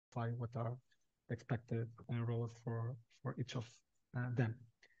what are expected roles for each of them.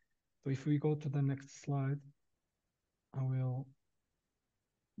 So if we go to the next slide, I will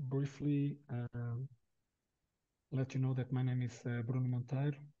briefly let you know that my name is Bruno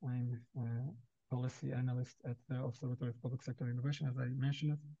Monteiro. I'm a policy analyst at the Observatory of Public Sector Innovation, as I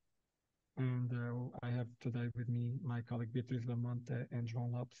mentioned. And I have today with me my colleague Beatriz Lamonte and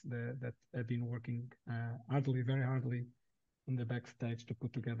João Lopes that have been working very hardly in the backstage to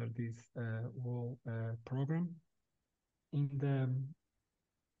put together this whole program. In the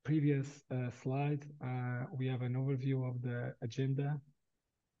previous slide, we have an overview of the agenda.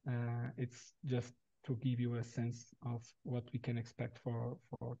 It's just to give you a sense of what we can expect for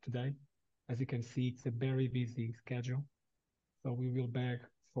today. As you can see, it's a very busy schedule. So we will beg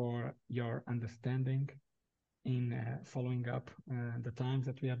for your understanding in following up the times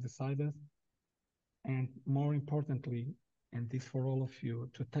that we have decided. And more importantly, and this for all of you,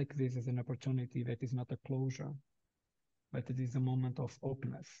 to take this as an opportunity that is not a closure, but it is a moment of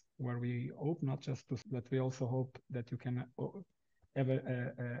openness, where we hope not just to, but we also hope that you can have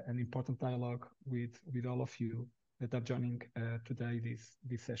an important dialogue with all of you that are joining today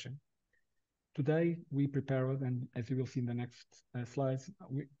this session. Today we prepared, and as you will see in the next slides,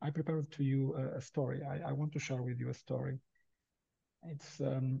 I prepared to you a story. I want to share with you a story. It's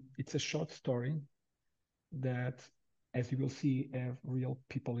a short story that, as you will see, have real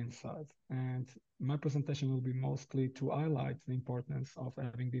people inside. And my presentation will be mostly to highlight the importance of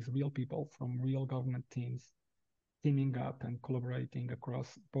having these real people from real government teams teaming up and collaborating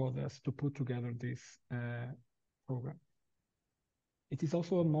across borders to put together this program. It is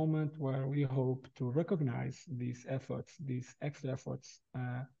also a moment where we hope to recognize these efforts, these extra efforts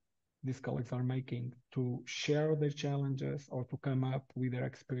these colleagues are making to share their challenges or to come up with their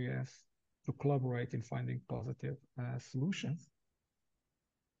experience to collaborate in finding positive solutions.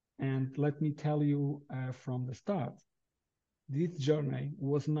 And let me tell you from the start, this journey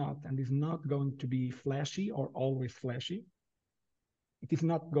was not and is not going to be flashy or always flashy. It is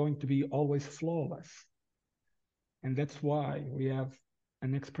not going to be always flawless. And that's why we have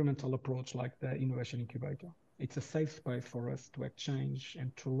an experimental approach like the Innovation Incubator. It's a safe space for us to exchange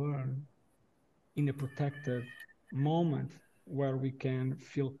and to learn in a protected moment where we can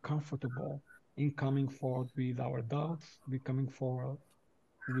feel comfortable in coming forward with our doubts, with coming forward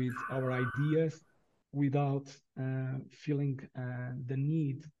with our ideas without feeling the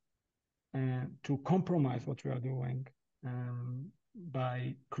need to compromise what we are doing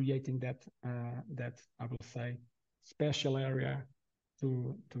by creating that I will say special area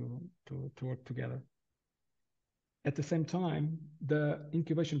to work together. At the same time, the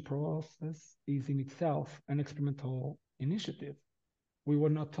incubation process is in itself an experimental initiative. We were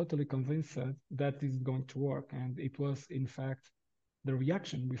not totally convinced that this is going to work, and it was in fact the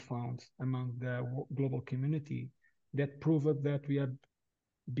reaction we found among the global community that proved that we had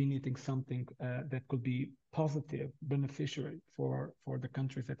been eating something that could be positive, beneficiary for the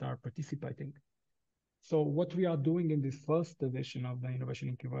countries that are participating. So what we are doing in this first edition of the Innovation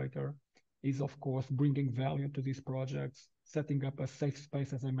Incubator is, of course, bringing value to these projects, setting up a safe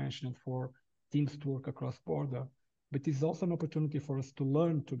space, as I mentioned, for teams to work across border. But it's also an opportunity for us to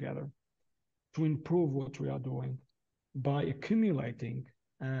learn together, to improve what we are doing by accumulating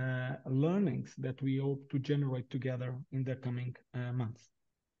learnings that we hope to generate together in the coming months.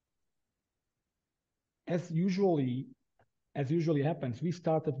 As usually happens, we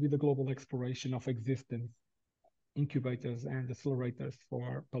started with a global exploration of existing incubators and accelerators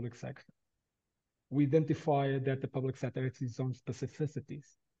for public sector. We identified that the public sector has its own specificities.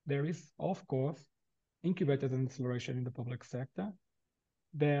 There is, of course, incubators and acceleration in the public sector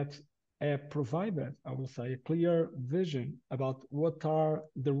that have provided, I will say, a clear vision about what are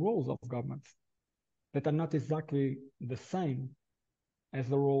the roles of governments that are not exactly the same as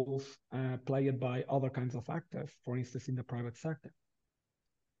the roles played by other kinds of actors, for instance, in the private sector.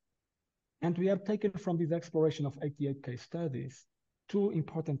 And we have taken from this exploration of 88 case studies 2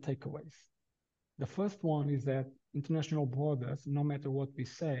 important takeaways. The first one is that international borders, no matter what we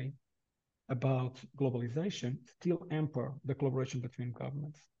say about globalization, still hamper the collaboration between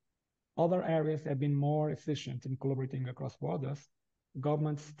governments. Other areas have been more efficient in collaborating across borders.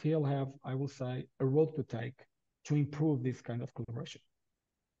 Governments still have, I will say, a road to take to improve this kind of collaboration.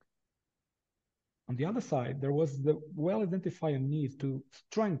 On the other side, there was the well-identified need to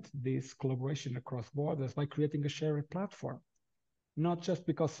strengthen this collaboration across borders by creating a shared platform, not just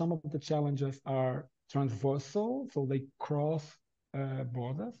because some of the challenges are transversal, so they cross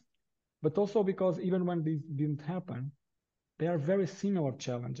borders, but also because even when this didn't happen, they are very similar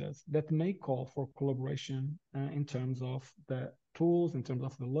challenges that may call for collaboration in terms of the tools, in terms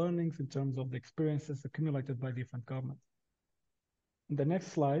of the learnings, in terms of the experiences accumulated by different governments. In the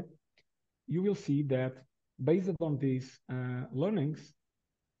next slide, you will see that based on these learnings,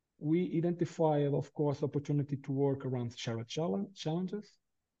 we identified, of course, opportunity to work around shared challenges,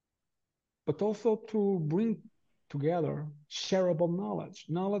 but also to bring together shareable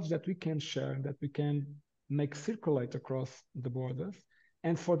knowledge that we can share, that we can make circulate across the borders.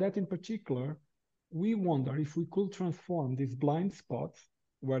 And for that in particular, we wonder if we could transform these blind spots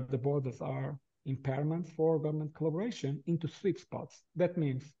where the borders are impairments for government collaboration into sweet spots. That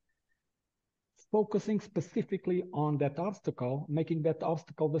means focusing specifically on that obstacle, making that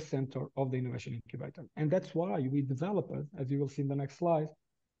obstacle the center of the innovation incubator. And that's why we developed, as you will see in the next slide,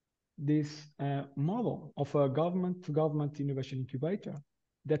 this model of a government-to-government innovation incubator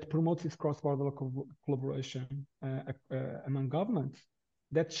that promotes this cross-border collaboration among governments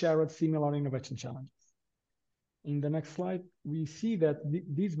that share similar innovation challenges. In the next slide, we see that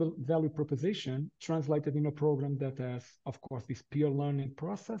this value proposition translated in a program that has, of course, this peer learning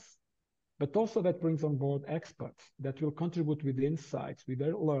process, but also that brings on board experts that will contribute with insights, with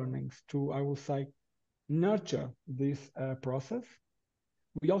their learnings to, I will say, nurture this process.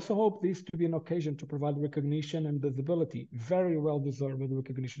 We also hope this to be an occasion to provide recognition and visibility, very well-deserved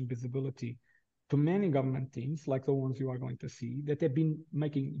recognition and visibility to many government teams, like the ones you are going to see, that have been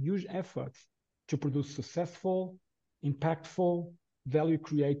making huge efforts to produce successful, impactful,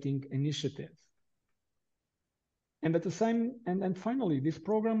 value-creating initiatives. And at the same, and finally, this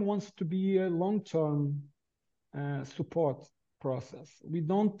program wants to be a long-term support process. We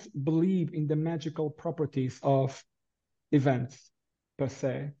don't believe in the magical properties of events per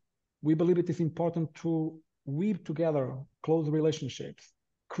se. We believe it is important to weave together close relationships,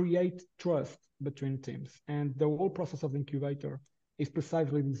 create trust between teams. And the whole process of the incubator is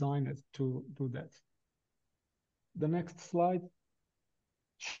precisely designed to do that. The next slide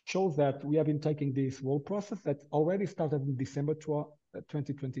shows that we have been taking this whole process that already started in December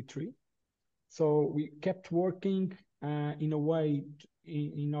 2023. So we kept working in a way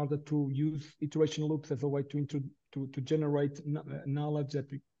in order to use iteration loops as a way to generate knowledge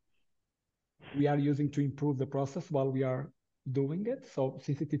that we are using to improve the process while we are doing it. So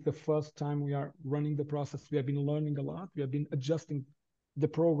since it is the first time we are running the process, we have been learning a lot. We have been adjusting the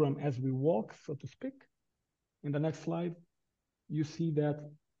program as we walk, so to speak. In the next slide, you see that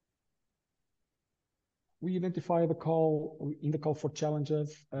we identify in the call for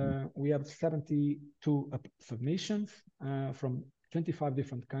challenges. We have 72 submissions from 25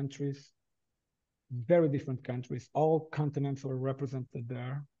 different countries, very different countries. All continents were represented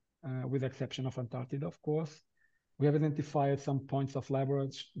there, with the exception of Antarctica, of course. We have identified some points of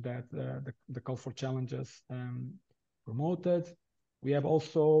leverage that the call for challenges promoted. We have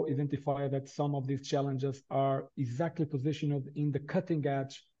also identified that some of these challenges are exactly positioned in the cutting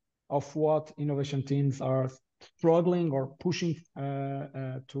edge of what innovation teams are struggling or pushing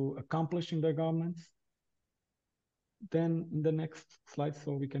to accomplish in their governments. Then in the next slide,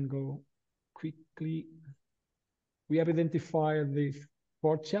 so we can go quickly. We have identified these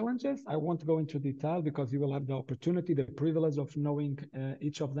 4 challenges. I won't go into detail because you will have the opportunity, the privilege of knowing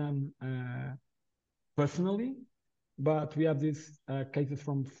each of them personally. But we have these cases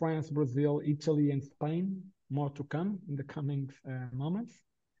from France, Brazil, Italy, and Spain, more to come in the coming moments.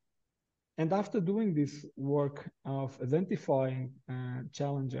 And after doing this work of identifying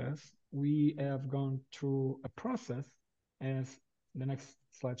challenges, we have gone through a process, as the next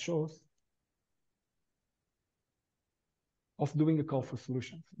slide shows, of doing a call for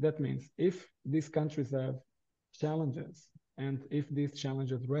solutions. That means if these countries have challenges, and if these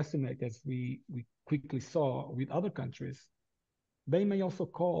challenges resonate, as we quickly saw with other countries, they may also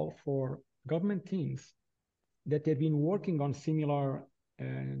call for government teams that have been working on similar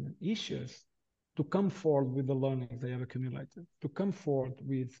issues to come forward with the learnings they have accumulated, to come forward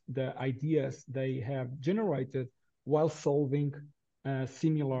with the ideas they have generated while solving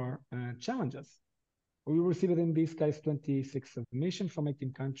similar challenges. We received in this case 26 submissions from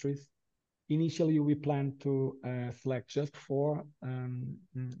 18 countries. Initially, we planned to select just 4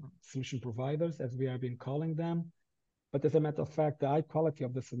 solution providers, as we have been calling them. But as a matter of fact, the high quality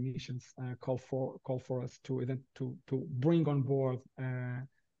of the submissions call for us to bring on board,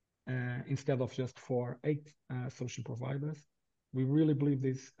 instead of just 8 solution providers. We really believe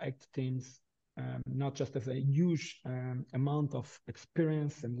these 8 teams, not just as a huge amount of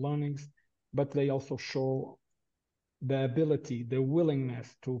experience and learnings, but they also show the ability, the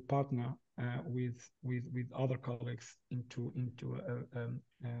willingness to partner with other colleagues into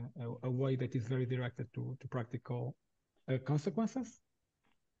a way that is very directed to practical consequences.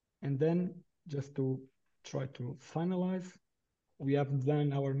 And then just to try to finalize, we have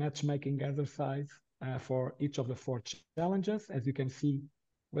done our matchmaking exercise for each of the 4 challenges. As you can see,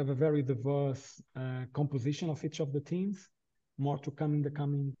 we have a very diverse composition of each of the teams. More to come in the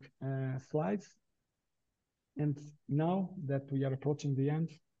coming slides. And now that we are approaching the end,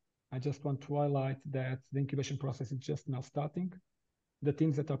 I just want to highlight that the incubation process is just now starting. The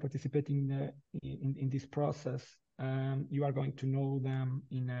teams that are participating in this process, you are going to know them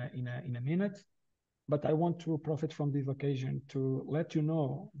in a minute. But I want to profit from this occasion to let you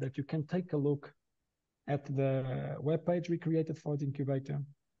know that you can take a look at the webpage we created for the incubator.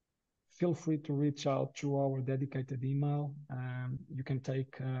 Feel free to reach out to our dedicated email. You can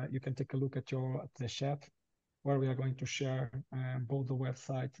take a look at the chat, where we are going to share both the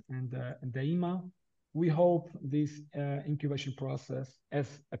website and the email. We hope this incubation process as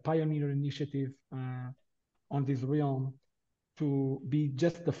a pioneer initiative on this realm to be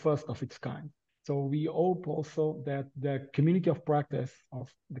just the first of its kind. So we hope also that the community of practice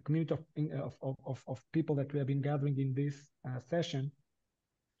of the community of people that we have been gathering in this session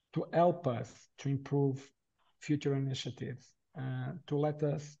to help us to improve future initiatives, to let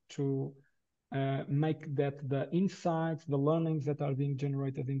us to make that the insights, the learnings that are being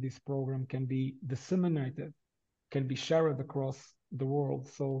generated in this program can be disseminated, can be shared across the world.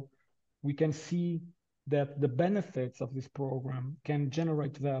 So we can see that the benefits of this program can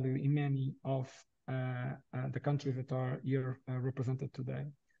generate value in many of the countries that are here represented today.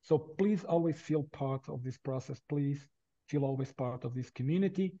 So please always feel part of this process. Please feel always part of this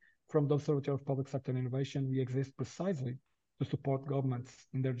community. From the Observatory of Public Sector Innovation, we exist precisely to support governments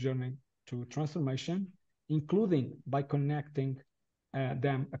in their journey to transformation, including by connecting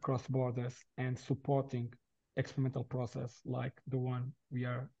them across borders and supporting experimental process like the one we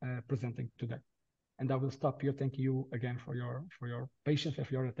are presenting today. And I will stop here. Thank you again for your patience and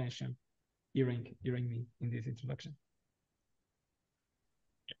for your attention, hearing me in this introduction.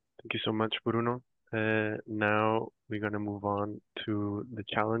 Thank you so much, Bruno. Now we're going to move on to the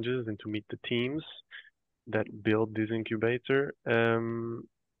challenges and to meet the teams that build this incubator.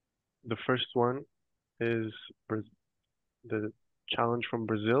 The first one is the challenge from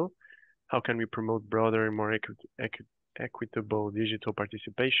Brazil. How can we promote broader and more equitable digital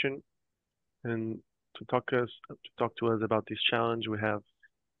participation? And to talk to us about this challenge, we have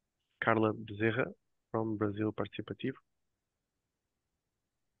Carla Bezerra from Brazil Participativo.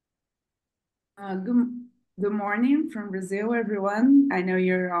 Good morning from Brazil, everyone. I know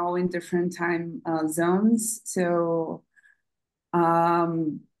you're all in different time zones, so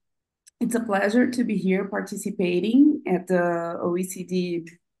it's a pleasure to be here participating at the OECD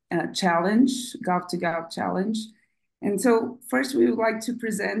challenge, Gov2Gov challenge. And so first we would like to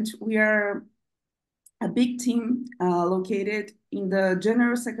present, we are a big team located in the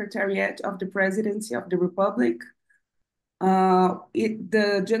General Secretariat of the Presidency of the Republic.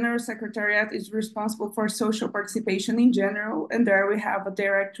 The General Secretariat is responsible for social participation in general, and there we have a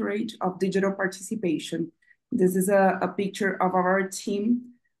Directorate of Digital Participation. This is a picture of our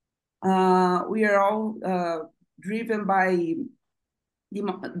team. We are all driven by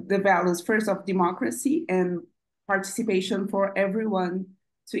the values, first, of democracy and participation for everyone,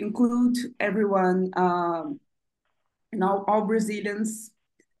 to include everyone, and all Brazilians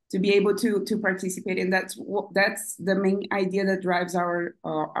to be able to participate. And that's the main idea that drives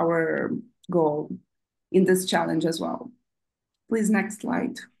our goal in this challenge as well. Please, next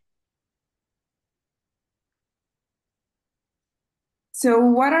slide. So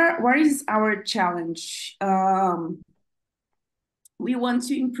what is our challenge? We want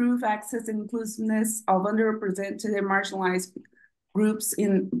to improve access and inclusiveness of underrepresented and marginalized groups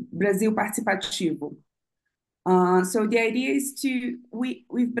in Brasil Participativo. So the idea is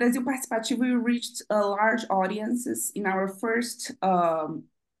with Brasil Participativo, we reached large audiences. In our first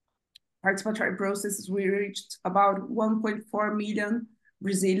participatory processes, we reached about 1.4 million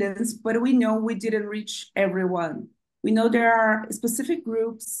Brazilians, but we know we didn't reach everyone. We know there are specific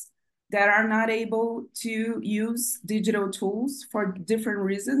groups that are not able to use digital tools for different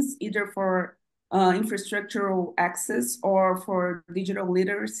reasons, either for infrastructural access or for digital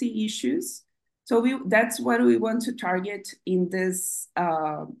literacy issues. So that's what we want to target in this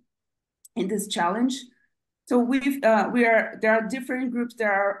challenge. So there are different groups that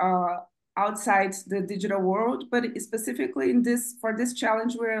are outside the digital world, but specifically for this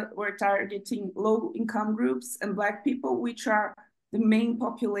challenge, we're targeting low-income groups and Black people, which are the main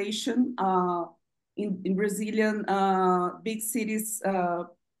population in Brazilian big cities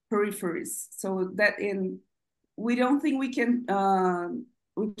peripheries. So we don't think we can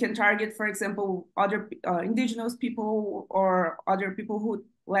target, for example, other indigenous people or other people who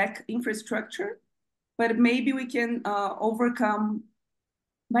lack infrastructure, but maybe we can overcome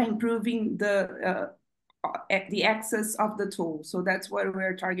by improving the access of the tool. So that's what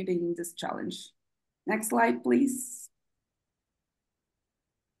we're targeting in this challenge. Next slide, please.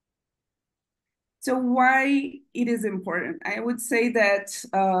 So why it is important? I would say that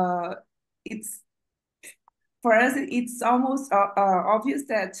it's for us, it's almost obvious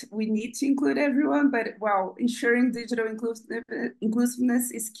that we need to include everyone, but well, ensuring digital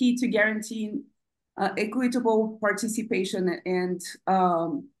inclusiveness is key to guaranteeing equitable participation, and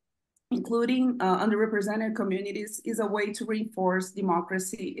including underrepresented communities is a way to reinforce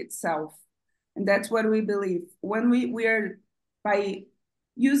democracy itself. And that's what we believe. When we are, by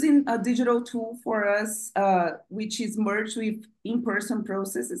using a digital tool for us, which is merged with in-person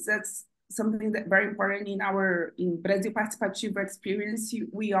processes, that's something that very important in our Brasil Participativo experience.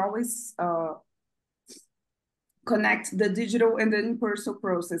 We always connect the digital and the in-person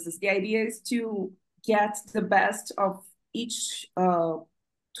processes. The idea is to get the best of each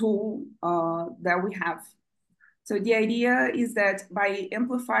tool that we have. So the idea is that by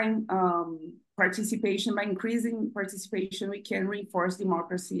amplifying participation, by increasing participation, we can reinforce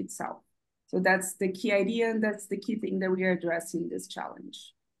democracy itself. So that's the key idea, and that's the key thing that we are addressing this challenge.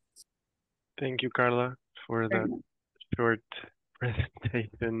 Thank you, Carla, for that short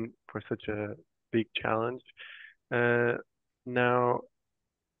presentation for such a big challenge. Now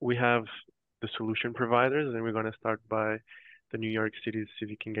we have the solution providers, and we're going to start by the New York City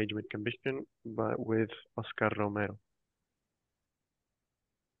Civic Engagement Commission, but with Oscar Romero.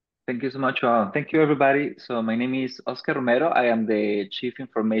 Thank you so much. Thank you, everybody. So my name is Oscar Romero. I am the Chief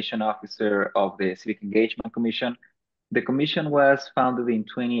Information Officer of the Civic Engagement Commission. The commission was founded in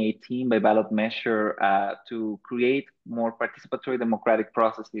 2018 by ballot measure to create more participatory democratic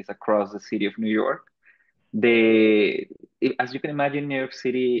processes across the city of New York. As you can imagine, New York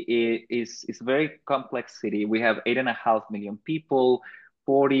City is a very complex city. We have 8.5 million people,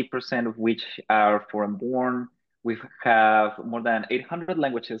 40% of which are foreign born. We have more than 800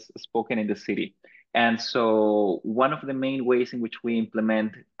 languages spoken in the city. And so one of the main ways in which we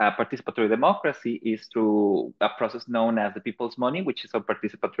implement participatory democracy is through a process known as the people's money, which is our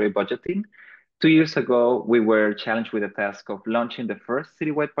participatory budgeting. 2 years ago, we were challenged with the task of launching the first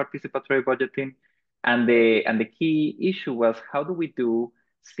citywide participatory budgeting. And the key issue was, how do we do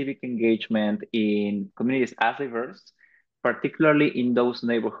civic engagement in communities as diverse, particularly in those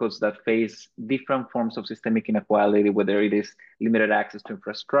neighborhoods that face different forms of systemic inequality, whether it is limited access to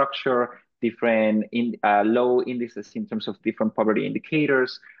infrastructure, different low indices in terms of different poverty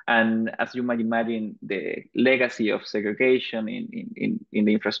indicators. And as you might imagine, the legacy of segregation in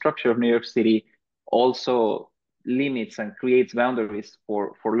the infrastructure of New York City also limits and creates boundaries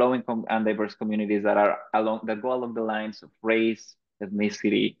for low-income and diverse communities that go along the lines of race,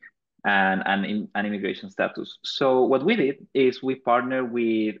 ethnicity, and immigration status. So what we did is we partnered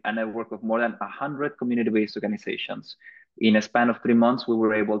with a network of more than 100 community-based organizations. In a span of 3 months, we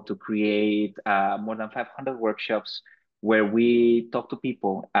were able to create more than 500 workshops where we talk to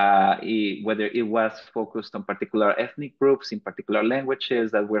people, whether it was focused on particular ethnic groups in particular languages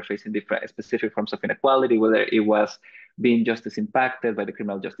that were facing different specific forms of inequality, whether it was being justice impacted by the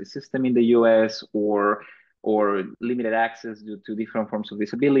criminal justice system in the US, or limited access due to different forms of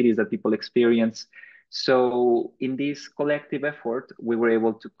disabilities that people experience. So in this collective effort, we were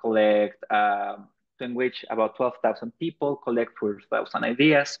able to collect, to engage about 12,000 people, collect 4,000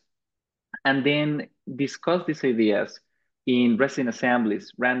 ideas, and then discuss these ideas in resident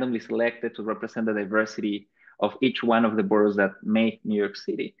assemblies, randomly selected to represent the diversity of each one of the boroughs that make New York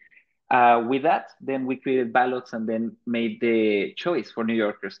City. With that, then we created ballots and then made the choice for New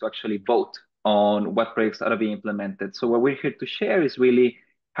Yorkers to actually vote on what projects ought to be implemented. So what we're here to share is really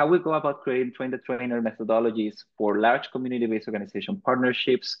how we go about creating train-the-trainer methodologies for large community-based organization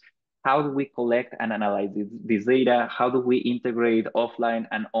partnerships. How do we collect and analyze this data? How do we integrate offline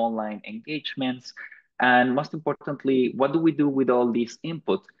and online engagements? And most importantly, what do we do with all this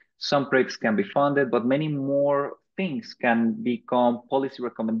input? Some projects can be funded, but many more things can become policy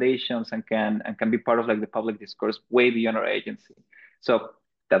recommendations and can be part of like the public discourse way beyond our agency. So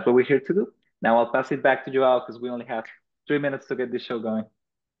that's what we're here to do. Now I'll pass it back to Joao because we only have 3 minutes to get this show going.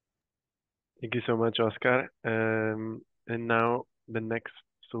 Thank you so much, Oscar. And now the next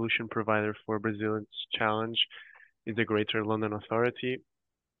solution provider for Brazil's challenge is the Greater London Authority.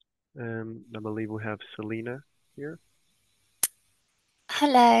 I believe we have Selena here.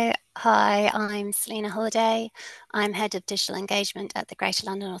 Hello, hi, I'm Selena Holiday. I'm Head of Digital Engagement at the Greater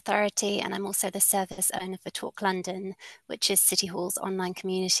London Authority, and I'm also the service owner for Talk London, which is City Hall's online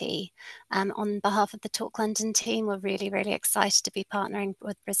community. On behalf of the Talk London team, we're really excited to be partnering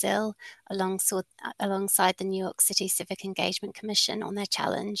with Brazil alongside the New York City Civic Engagement Commission on their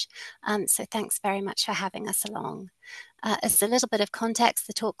challenge. So thanks very much for having us along. As a little bit of context,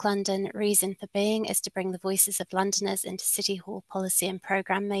 the Talk London reason for being is to bring the voices of Londoners into City Hall policy and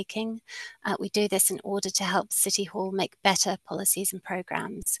programme making. We do this in order to help City Hall make better policies and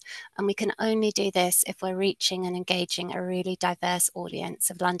programmes. And we can only do this if we're reaching and engaging a really diverse audience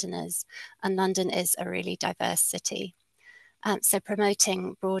of Londoners. And London is a really diverse city. So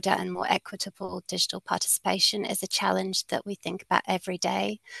promoting broader and more equitable digital participation is a challenge that we think about every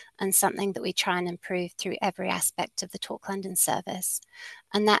day and something that we try and improve through every aspect of the Talk London service.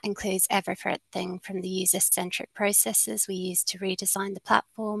 And that includes everything from the user-centric processes we use to redesign the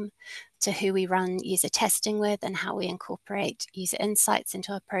platform, to who we run user testing with and how we incorporate user insights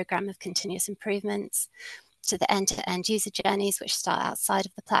into our program of continuous improvements, to the end-to-end user journeys which start outside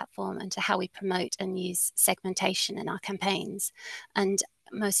of the platform, and to how we promote and use segmentation in our campaigns, and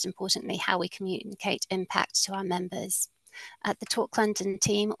most importantly, how we communicate impact to our members. The Talk London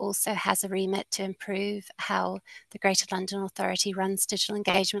team also has a remit to improve how the Greater London Authority runs digital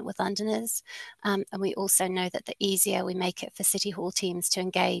engagement with Londoners. And we also know that the easier we make it for City Hall teams to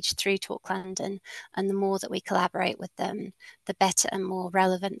engage through Talk London, and the more that we collaborate with them, the better and more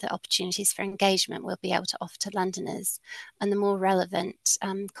relevant the opportunities for engagement we'll be able to offer to Londoners. And the more relevant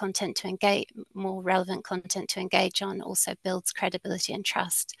content to engage on also builds credibility and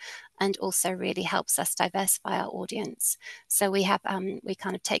trust, and also really helps us diversify our audience. So we have we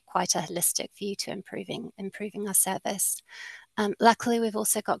kind of take quite a holistic view to improving our service. Luckily, we've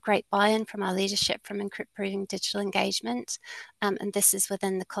also got great buy-in from our leadership from improving digital engagement, and this is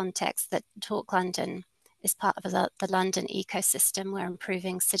within the context that Talk London is part of the London ecosystem where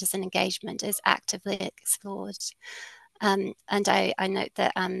improving citizen engagement is actively explored. And I note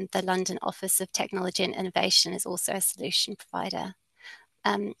that the London Office of Technology and Innovation is also a solution provider.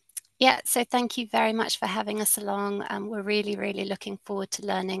 Yeah, so thank you very much for having us along. We're really looking forward to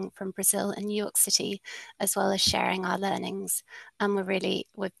learning from Brazil and New York City, as well as sharing our learnings. And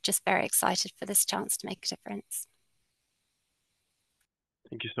we're just very excited for this chance to make a difference.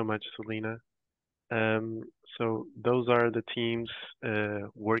 Thank you so much, Selena. So those are the teams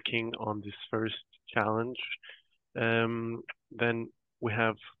working on this first challenge. Then we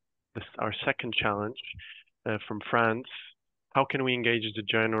have our second challenge from France. How can we engage the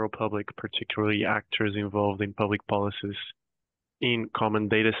general public, particularly actors involved in public policies, in common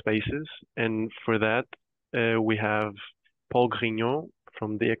data spaces? And for that, we have Paul Grignon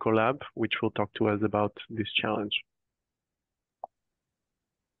from the Ecolab, which will talk to us about this challenge.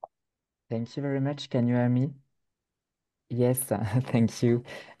 Thank you very much. Can you hear me? Yes, thank you.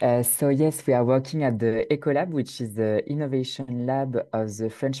 So yes, we are working at the Ecolab, which is the innovation lab of the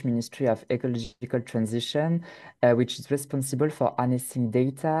French Ministry of Ecological Transition, which is responsible for harnessing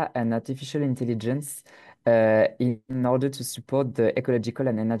data and artificial intelligence in order to support the ecological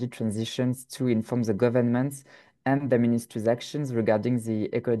and energy transitions to inform the governments and the ministry's actions regarding the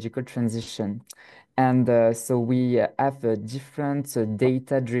ecological transition. And so we have different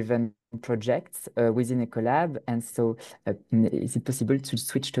data-driven projects within Ecolab. And so is it possible to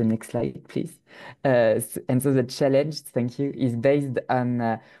switch to the next slide, please? And so the challenge, thank you, is based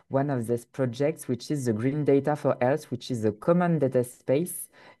on one of these projects, which is the Green Data for Health, which is a common data space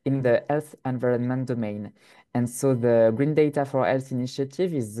in the health environment domain. And so the Green Data for Health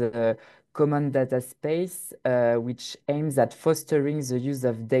initiative is a common data space which aims at fostering the use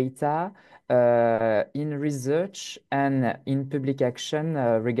of data in research and in public action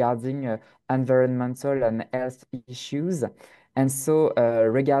regarding environmental and health issues. And so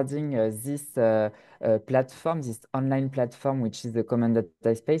regarding this platform, this online platform, which is the common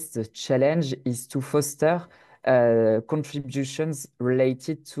data space, the challenge is to foster contributions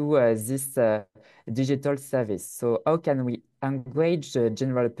related to this digital service. So how can we engage the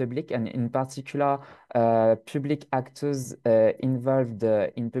general public, and in particular public actors involved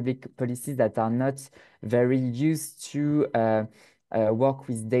in public policies that are not very used to work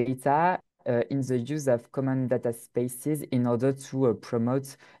with data in the use of common data spaces in order to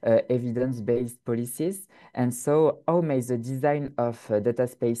promote evidence-based policies? And so how may the design of data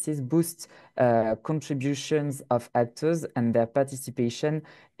spaces boost contributions of actors and their participation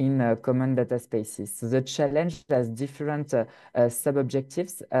in common data spaces? So the challenge has different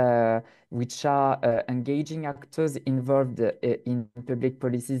sub-objectives, which are engaging actors involved in public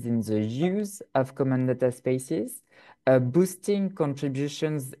policies in the use of common data spaces, boosting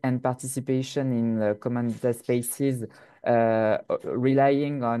contributions and participation in common data spaces,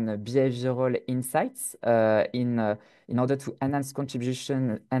 relying on behavioral insights in order to enhance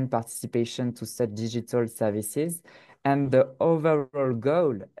contribution and participation to such digital services. And the overall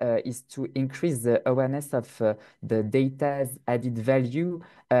goal is to increase the awareness of the data's added value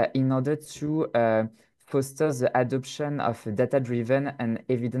in order to foster the adoption of data-driven and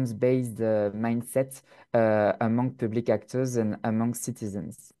evidence-based mindset among public actors and among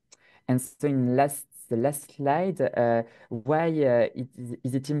citizens. And so in the last slide, why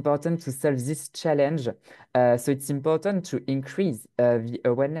is it important to solve this challenge? So it's important to increase the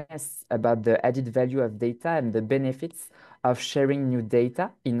awareness about the added value of data and the benefits of sharing new data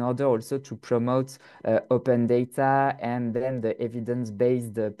in order also to promote open data and then the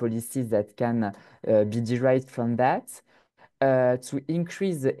evidence-based policies that can be derived from that. To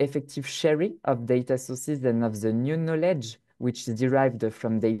increase the effective sharing of data sources and of the new knowledge which is derived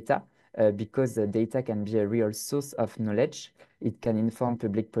from data, because data can be a real source of knowledge. It can inform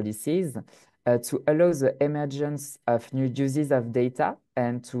public policies. To allow the emergence of new uses of data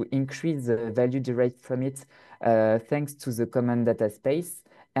and to increase the value derived from it thanks to the common data space.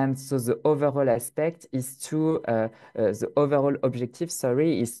 And so the overall aspect is to, the overall objective,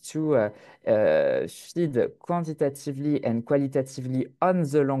 sorry, is to feed quantitatively and qualitatively on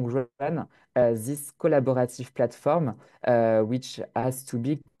the long run this collaborative platform, which has to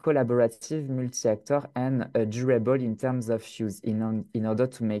be collaborative, multi-actor, and durable in terms of use in order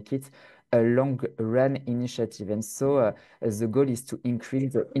to make it a long-run initiative. And so the goal is to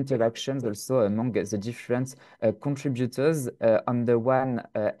increase the interactions also among the different contributors, on the one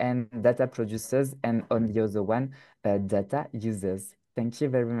hand, data producers, and on the other one, data users. Thank you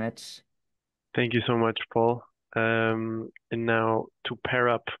very much. Thank you so much, Paul. And now to pair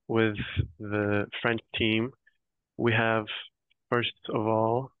up with the French team, we have, first of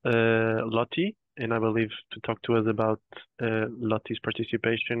all, Lottie, and I believe to talk to us about Lottie's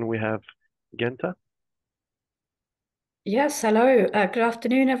participation, we have Genta. Yes, hello. Good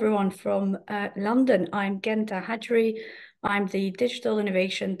afternoon, everyone from London. I'm Genta Hadjri. I'm the Digital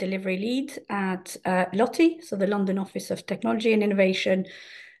Innovation Delivery Lead at Lottie, so the London Office of Technology and Innovation.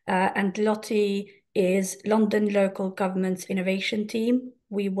 And Lottie is London Local Government's innovation team.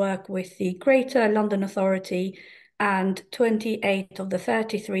 We work with the Greater London Authority and 28 of the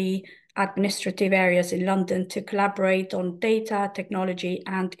 33 administrative areas in London to collaborate on data, technology,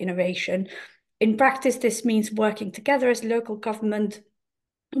 and innovation. In practice, this means working together as local government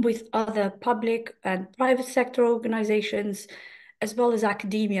with other public and private sector organizations, as well as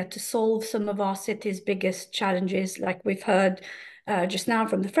academia, to solve some of our city's biggest challenges, like we've heard just now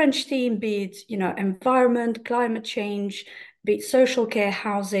from the French team, be it environment, climate change, be it social care,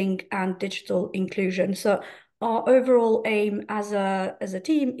 housing, and digital inclusion. So our overall aim as a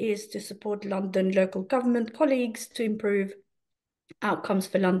team is to support London local government colleagues to improve outcomes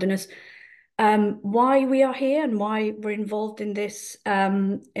for Londoners. Why we are here and why we're involved in this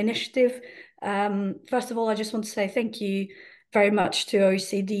initiative. First of all, I just want to say thank you very much to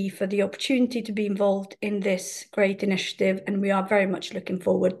OECD for the opportunity to be involved in this great initiative. And we are very much looking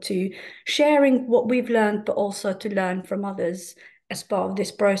forward to sharing what we've learned, but also to learn from others as part of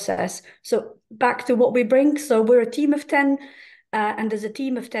this process. So back to what we bring. So we're a team of 10. And as a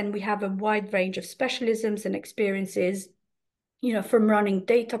team of 10, we have a wide range of specialisms and experiences, from running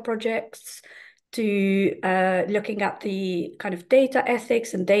data projects to looking at the kind of data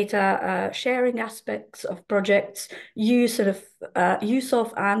ethics and data sharing aspects of projects, use of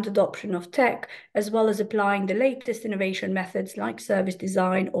and adoption of tech, as well as applying the latest innovation methods like service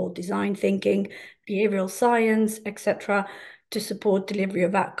design or design thinking, behavioral science, etc., to support delivery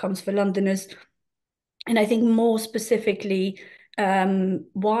of outcomes for Londoners. And I think more specifically,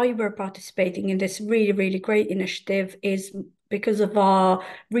 why we're participating in this really, really great initiative is because of our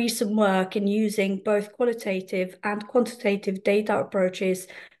recent work in using both qualitative and quantitative data approaches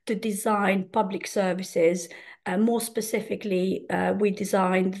to design public services. More specifically, we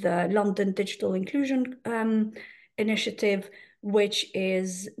designed the London Digital Inclusion Initiative, which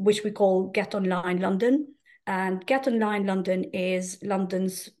we call Get Online London. And Get Online London is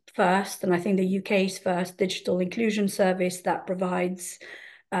London's first, and I think the UK's first, digital inclusion service that provides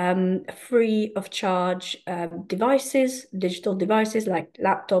free of charge digital devices like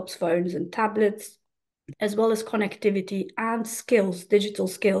laptops, phones, and tablets, as well as connectivity and skills, digital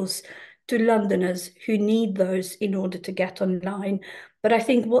skills, to Londoners who need those in order to get online. But I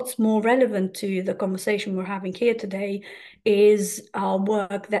think what's more relevant to the conversation we're having here today is our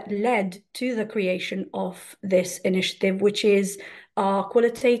work that led to the creation of this initiative, which is our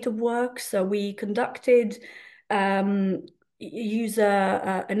qualitative work. So we conducted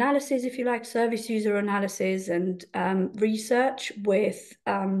user analysis, if you like, service user analysis and research with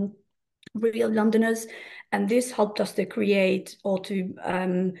real Londoners. And this helped us to create or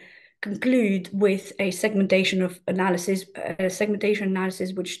to conclude with a segmentation analysis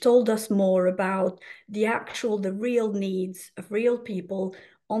which told us more about the real needs of real people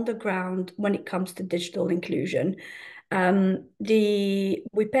on the ground when it comes to digital inclusion.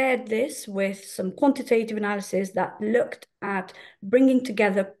 We paired this with some quantitative analysis that looked at bringing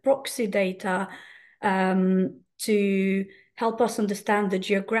together proxy data to help us understand the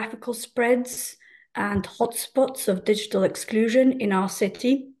geographical spreads and hotspots of digital exclusion in our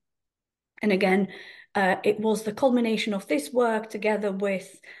city. And again, it was the culmination of this work together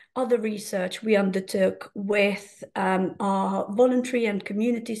with other research we undertook with our voluntary and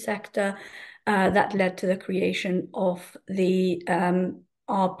community sector that led to the creation of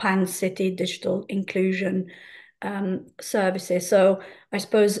our pan-city digital inclusion services. So I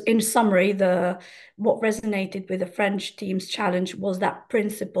suppose in summary, what resonated with the French team's challenge was that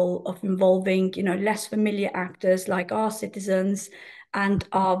principle of involving, less familiar actors like our citizens and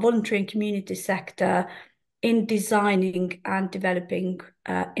our voluntary and community sector in designing and developing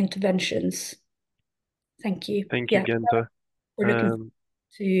interventions. Thank you. Thank you, Genta. We're looking forward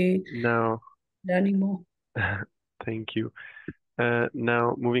to now learning more. Thank you.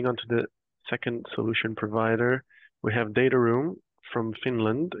 Now moving on to the second solution provider, we have Data Room from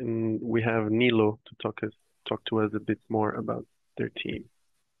Finland, and we have Nilo to talk to us a bit more about their team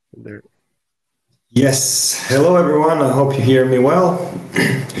and their. Yes, hello everyone. I hope you hear me well.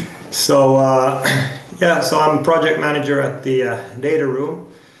 So I'm project manager at the Data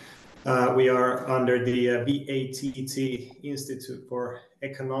Room. We are under the VATT Institute for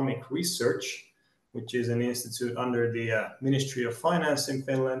Economic Research, which is an institute under the Ministry of Finance in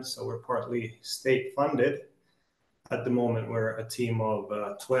Finland. So we're partly state funded. At the moment, we're a team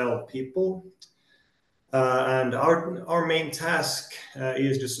of 12 people. And our main task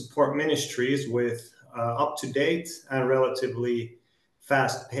is to support ministries with up-to-date and relatively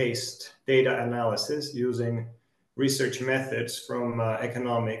fast-paced data analysis using research methods from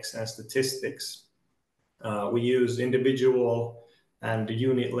economics and statistics. We use individual and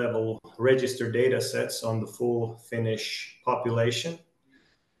unit level registered data sets on the full Finnish population.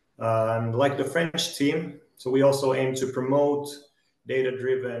 And like the French team, so we also aim to promote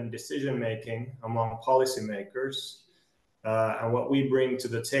data-driven decision-making among policymakers. And what we bring to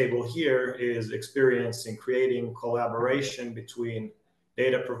the table here is experience in creating collaboration between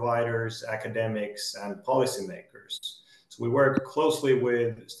data providers, academics, and policymakers. So we work closely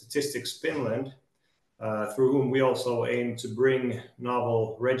with Statistics Finland, through whom we also aim to bring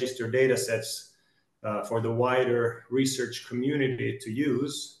novel registered data sets for the wider research community to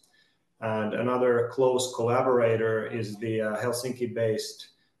use. And another close collaborator is the Helsinki-based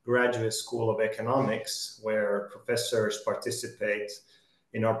Graduate School of Economics, where professors participate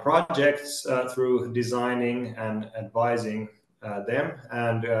in our projects through designing and advising them,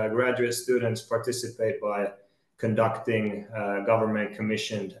 and graduate students participate by conducting government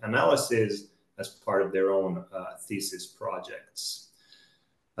commissioned analysis as part of their own thesis projects.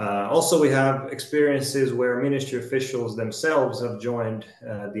 Also, we have experiences where ministry officials themselves have joined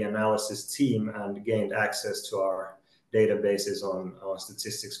the analysis team and gained access to our databases on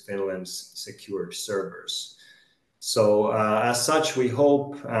Statistics Finland's secured servers. So as such, we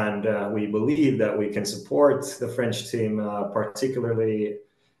hope and we believe that we can support the French team, particularly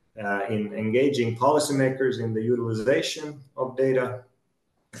in engaging policymakers in the utilization of data,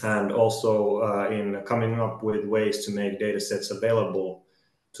 and also in coming up with ways to make data sets available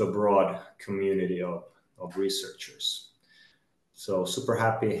to a broad community of researchers. So super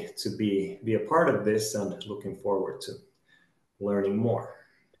happy to be a part of this and looking forward to learning more.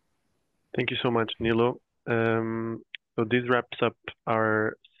 Thank you so much, Nilo. So this wraps up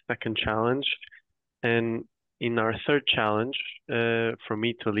our second challenge. And in our third challenge from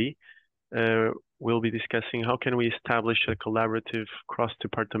Italy, we'll be discussing how can we establish a collaborative,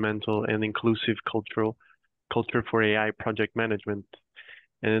 cross-departmental and inclusive culture for AI project management.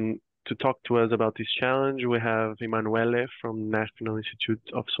 And to talk to us about this challenge, we have Emanuele from National Institute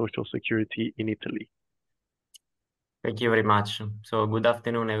of Social Security in Italy. Thank you very much. So good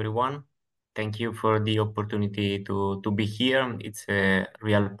afternoon, everyone. Thank you for the opportunity to be here. It's a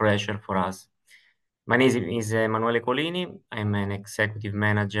real pleasure for us. My name is Emanuele Colini. I'm an executive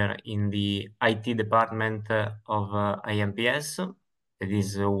manager in the IT department of IMPS. That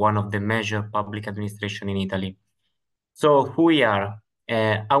is one of the major public administration in Italy. So who we are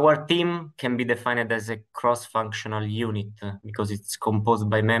Our team can be defined as a cross-functional unit because it's composed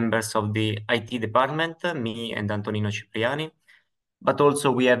by members of the IT department, me and Antonino Cipriani, but also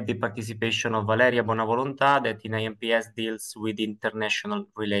we have the participation of Valeria Bonavolontà that in IMPS deals with international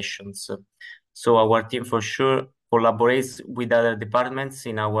relations. So our team for sure collaborates with other departments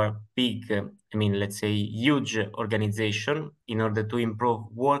in our big, let's say huge organization in order to improve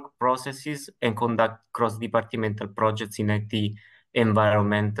work processes and conduct cross-departmental projects in IT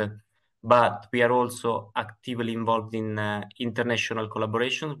environment. But we are also actively involved in international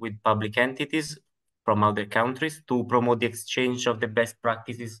collaborations with public entities from other countries to promote the exchange of the best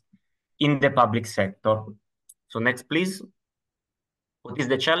practices in the public sector. So next, please. What is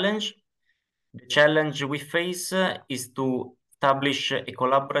the challenge? The challenge we face is to establish a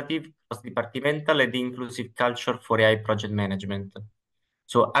collaborative, cross-departmental and inclusive culture for AI project management.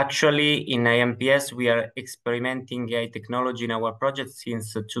 So actually in IMPS, we are experimenting AI technology in our project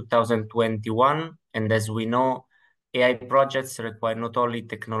since 2021. And as we know, AI projects require not only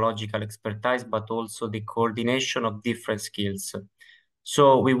technological expertise, but also the coordination of different skills.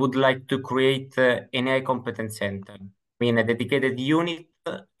 So we would like to create an AI competence center, a dedicated unit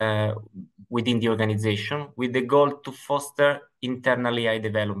within the organization with the goal to foster internal AI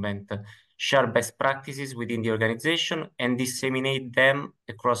development, share best practices within the organization, and disseminate them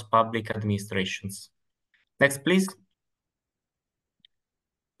across public administrations. Next, please.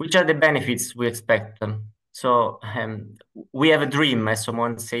 Which are the benefits we expect? So we have a dream, as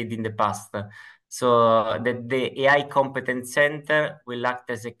someone said in the past. So that the AI Competence Center will act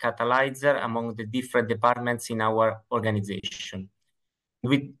as a catalyzer among the different departments in our organization.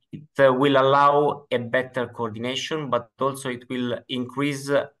 It will allow a better coordination, but also it will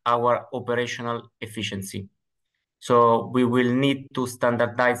increase our operational efficiency. So we will need to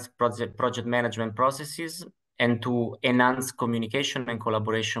standardize project management processes and to enhance communication and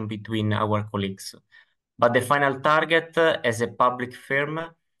collaboration between our colleagues. But the final target as a public firm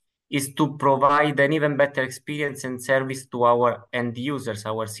is to provide an even better experience and service to our end users,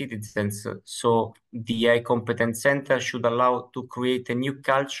 our citizens. So the AI Competence Center should allow to create a new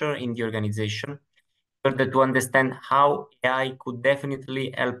culture in the organization in order to understand how AI could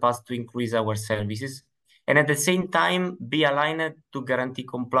definitely help us to increase our services and at the same time be aligned to guarantee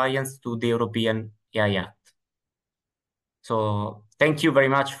compliance to the European AI Act. So thank you very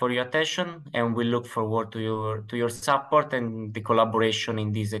much for your attention, and we look forward to your support and the collaboration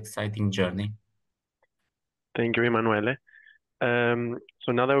in this exciting journey. Thank you, Emanuele.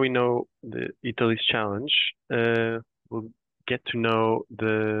 So now that we know Italy's challenge, we'll get to know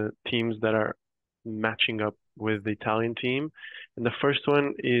the teams that are matching up with the Italian team. And the first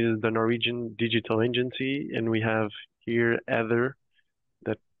one is the Norwegian Digital Agency, and we have here Heather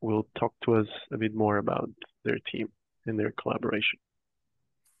that will talk to us a bit more about their team and their collaboration.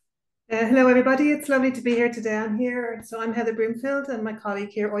 Hello, everybody. It's lovely to be here today. I'm Heather Broomfield, and my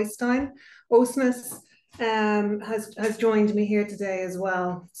colleague here, Øystein Osnes, has joined me here today as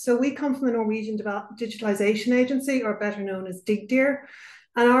well. So we come from the Norwegian Digitalization Agency, or better known as DIGDIR,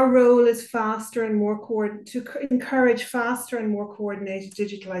 and our role is to encourage faster and more coordinated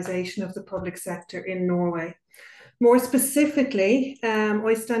digitalization of the public sector in Norway. More specifically,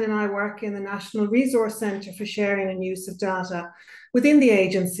 Øystein and I work in the National Resource Centre for Sharing and Use of Data within the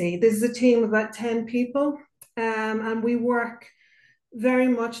agency. This is a team of about 10 people, and we work very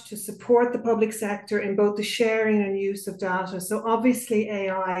much to support the public sector in both the sharing and use of data. So obviously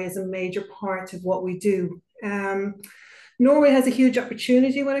AI is a major part of what we do. Norway has a huge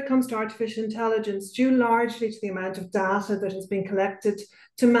opportunity when it comes to artificial intelligence, due largely to the amount of data that has been collected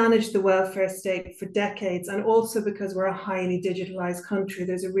to manage the welfare state for decades, and also because we're a highly digitalized country,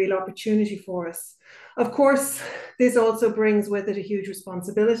 there's a real opportunity for us. Of course, this also brings with it a huge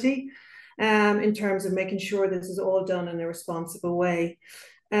responsibility in terms of making sure this is all done in a responsible way.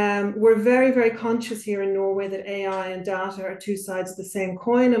 We're very, very conscious here in Norway that AI and data are two sides of the same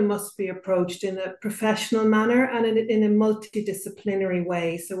coin and must be approached in a professional manner and in a multidisciplinary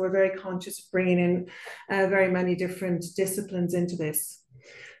way. So we're very conscious of bringing in very many different disciplines into this.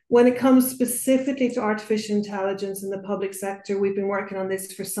 When it comes specifically to artificial intelligence in the public sector, we've been working on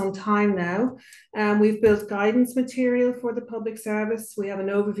this for some time now. We've built guidance material for the public service. We have an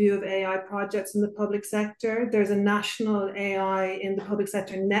overview of AI projects in the public sector. There's a national AI in the public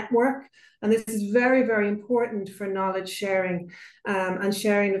sector network. And this is very, very important for knowledge sharing and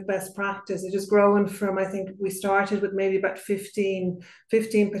sharing of best practice. It is growing from, I think we started with maybe about 15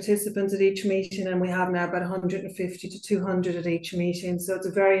 participants at each meeting, and we have now about 150 to 200 at each meeting. So it's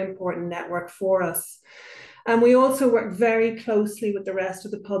a very important network for us. And we also work very closely with the rest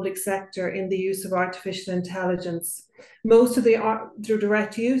of the public sector in the use of artificial intelligence. Most of the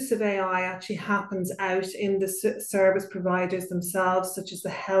direct use of AI actually happens out in the service providers themselves, such as the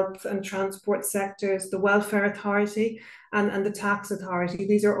health and transport sectors, the welfare authority, and the tax authority.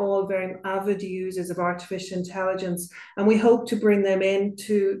 These are all very avid users of artificial intelligence, and we hope to bring them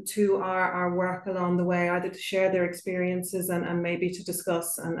into our work along the way, either to share their experiences and maybe to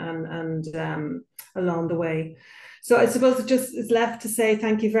discuss and along the way. So I suppose it just is left to say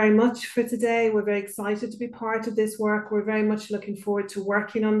thank you very much for today. We're very excited to be part of this work. We're very much looking forward to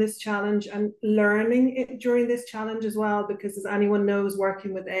working on this challenge and learning it during this challenge as well, because as anyone knows,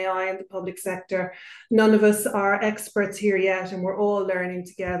 working with AI in the public sector, none of us are experts here yet, and we're all learning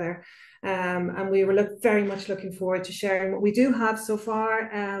together. And we were very much looking forward to sharing what we do have so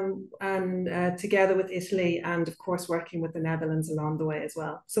far, and together with Italy, and of course working with the Netherlands along the way as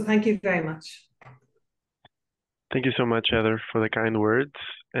well. So thank you very much. Thank you so much, Heather, for the kind words.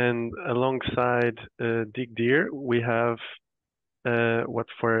 And alongside Dig Deer, we have what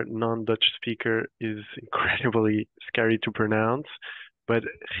for a non-Dutch speaker is incredibly scary to pronounce, but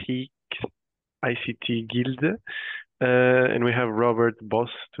GIC ICT Gilde. And we have Robert Bos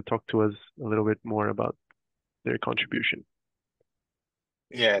to talk to us a little bit more about their contribution.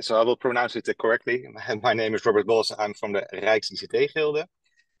 Yeah, so I will pronounce it correctly. My name is Robert Bos. I'm from the Rijks ICT Gilde.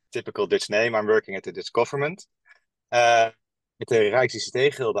 Typical Dutch name. I'm working at the Dutch government. At the Rijks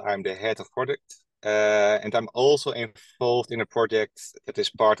ICT Gilde, I'm the head of product. And I'm also involved in a project that is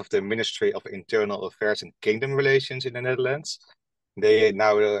part of the Ministry of Internal Affairs and Kingdom Relations in the Netherlands. They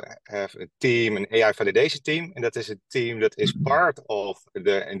now have a team, an AI validation team, and that is a team that is part of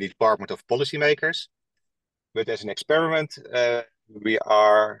the Department of Policymakers. But as an experiment, we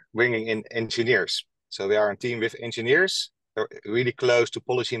are bringing in engineers. So we are a team with engineers, really close to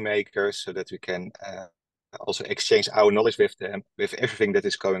policymakers, so that we can also exchange our knowledge with them, with everything that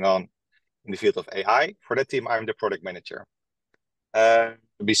is going on in the field of AI. For that team, I'm the product manager.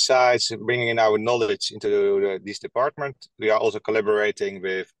 Besides bringing in our knowledge into this department, we are also collaborating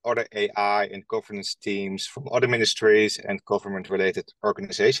with other AI and governance teams from other ministries and government-related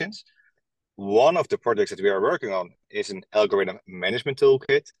organizations. One of the projects that we are working on is an algorithm management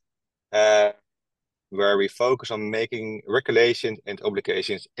toolkit, where we focus on making regulations and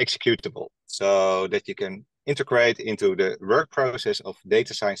obligations executable, so that you can integrate into the work process of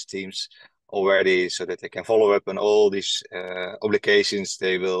data science teams already, so that they can follow up on all these obligations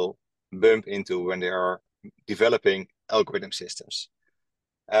they will bump into when they are developing algorithm systems.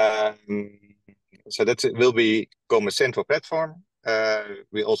 So that will become a central platform.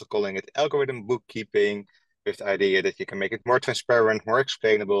 We're also calling it algorithm bookkeeping, with the idea that you can make it more transparent, more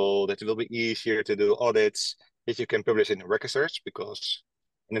explainable, that it will be easier to do audits, that you can publish in registers, because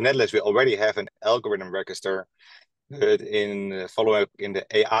in the Netherlands we already have an algorithm register, but in following up in the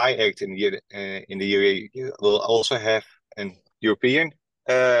AI Act in the year we'll also have an European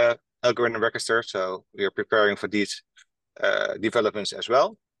algorithm register. So we are preparing for these developments as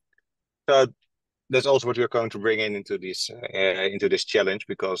well. So that's also what we're going to bring into this challenge,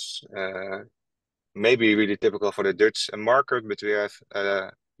 because maybe really typical for the Dutch market, but we have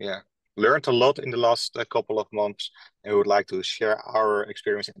learned a lot in the last couple of months, and we would like to share our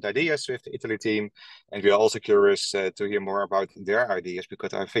experience and ideas with the Italy team. And we are also curious to hear more about their ideas,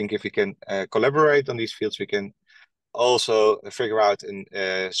 because I think if we can collaborate on these fields, we can also figure out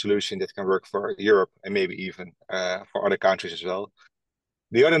a solution that can work for Europe and maybe even for other countries as well.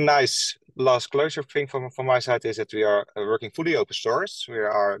 The other nice last closure thing from my side is that we are working fully open source. We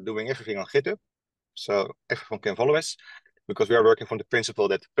are doing everything on GitHub, so everyone can follow us, because we are working from the principle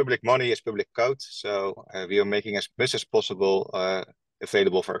that public money is public code. So we are making as much as possible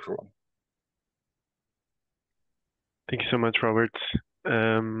available for everyone. Thank you so much, Robert.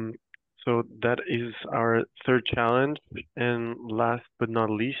 So that is our third challenge. And last but not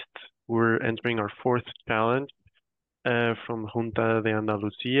least, we're entering our fourth challenge from Junta de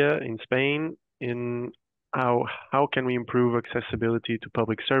Andalucía in Spain, in how can we improve accessibility to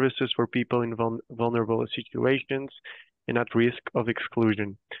public services for people in vulnerable situations and at risk of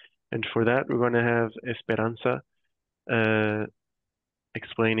exclusion. And for that, we're going to have Esperanza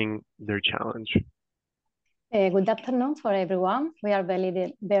explaining their challenge. Good afternoon for everyone. We are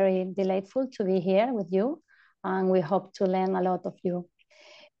very delightful to be here with you, and we hope to learn a lot of you.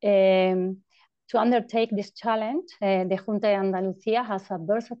 To undertake this challenge, the Junta de Andalucía has a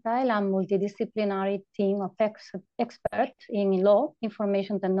versatile and multidisciplinary team of experts in law,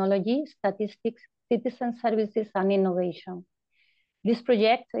 information technology, statistics, citizen services, and innovation. This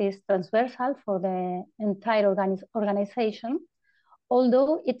project is transversal for the entire organization.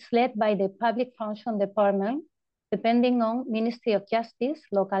 although it's led by the Public Function Department, depending on Ministry of Justice,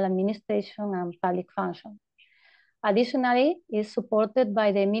 local administration, and public function. Additionally, it's supported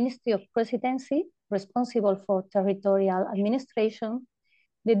by the Ministry of Presidency, responsible for territorial administration,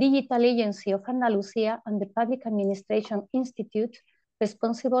 the Digital Agency of Andalusia, and the Public Administration Institute,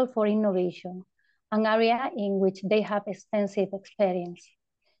 responsible for innovation, an area in which they have extensive experience.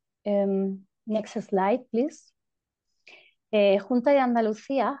 Next slide, please. Junta de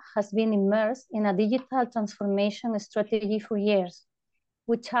Andalucía has been immersed in a digital transformation strategy for years,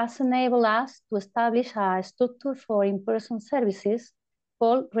 which has enabled us to establish a structure for in-person services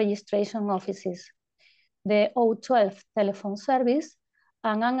called registration offices, the O12 telephone service,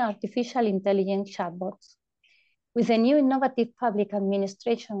 and an artificial intelligence chatbots. With the new innovative public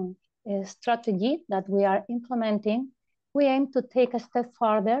administration strategy that we are implementing, we aim to take a step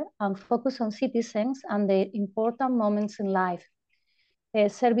further and focus on citizens and the important moments in life.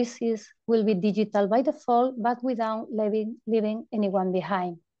 Services will be digital by default, but without leaving anyone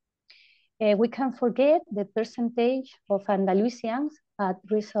behind. We can't forget the percentage of Andalusians at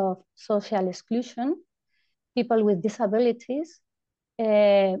risk of social exclusion, people with disabilities,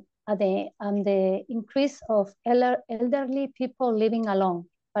 and the increase of elderly people living alone,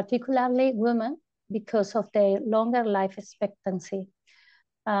 particularly women, because of their longer life expectancy.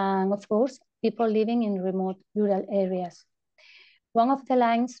 And of course, people living in remote rural areas. One of the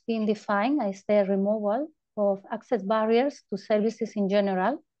lines being defined is the removal of access barriers to services in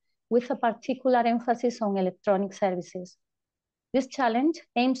general, with a particular emphasis on electronic services. This challenge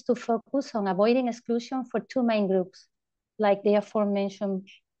aims to focus on avoiding exclusion for two main groups, like the aforementioned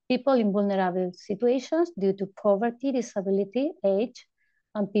people in vulnerable situations due to poverty, disability, age,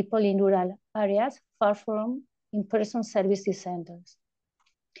 and people in rural areas far from in-person services centers.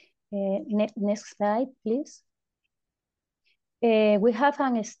 Next slide, please. We have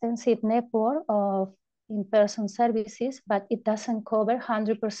an extensive network of in-person services, but it doesn't cover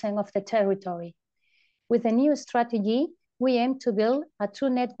 100% of the territory. With the new strategy, we aim to build a true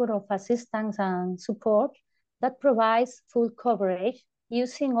network of assistance and support that provides full coverage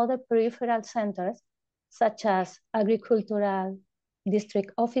using other peripheral centers, such as agricultural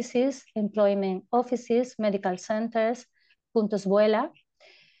district offices, employment offices, medical centers, puntos vuela,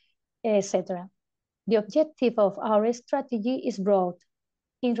 etc. The objective of our strategy is broad.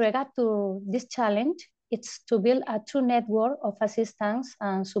 In regard to this challenge, it's to build a true network of assistance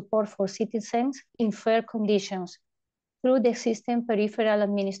and support for citizens in fair conditions through the existing peripheral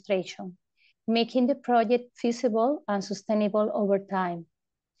administration, making the project feasible and sustainable over time.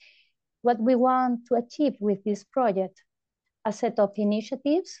 What we want to achieve with this project, a set of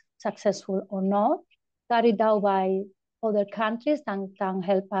initiatives, successful or not, carried out by other countries that can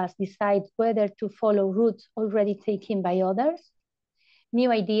help us decide whether to follow routes already taken by others,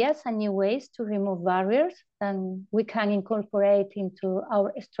 new ideas and new ways to remove barriers that we can incorporate into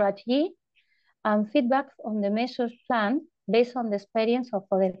our strategy, and feedback on the measures planned based on the experience of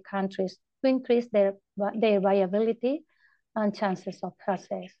other countries to increase their viability and chances of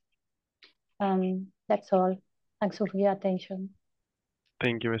success. That's all. Thanks for your attention.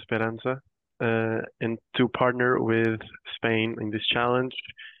 Thank you, Esperanza. And to partner with Spain in this challenge,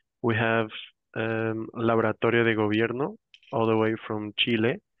 we have Laboratorio de Gobierno, all the way from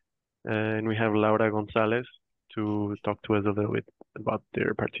Chile, and we have Laura González to talk to us a little bit about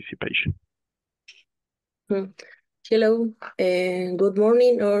their participation. Hello, good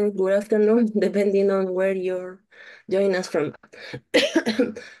morning or good afternoon, depending on where you're joining us from.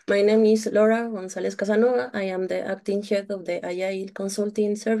 My name is Laura González Casanova. I am the acting head of the Agile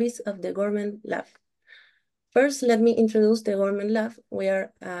Consulting Service of the Government Lab. First, let me introduce the Government Lab. We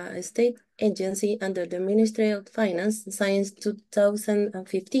are a state agency under the Ministry of Finance. Since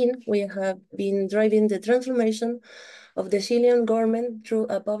 2015, we have been driving the transformation of the Chilean government through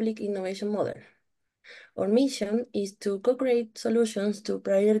a public innovation model. Our mission is to co-create solutions to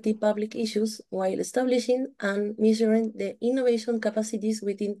priority public issues while establishing and measuring the innovation capacities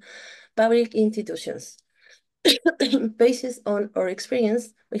within public institutions. Based on our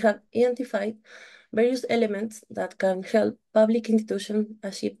experience, we have identified various elements that can help public institutions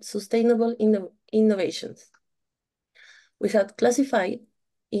achieve sustainable innovations. We have classified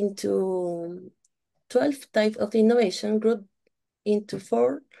into 12 types of innovation grouped into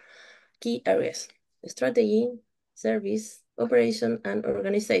 4 key areas: strategy, service, operation, and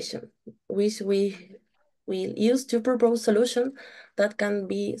organization, which we will use to propose solutions that can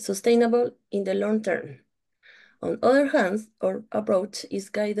be sustainable in the long term. On the other hand, our approach is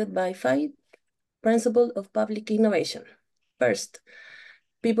guided by 5 principles of public innovation. First,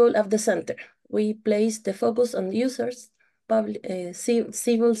 people at the center. We place the focus on users, public,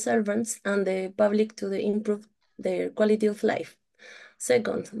 civil servants and the public to improve their quality of life.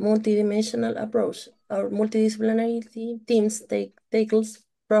 Second, multidimensional approach. Our multidisciplinary teams tackles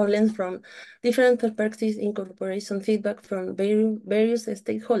problems from different perspectives, incorporation feedback from various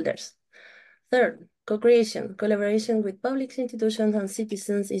stakeholders. Third, co-creation. Collaboration with public institutions and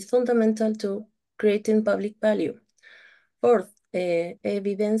citizens is fundamental to creating public value. Fourth,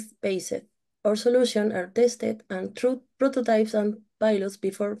 evidence-based. Our solutions are tested and through prototypes and pilots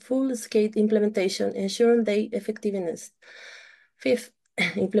before full-scale implementation, ensuring their effectiveness. Fifth,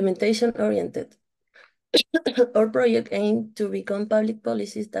 implementation-oriented. Our project aims to become public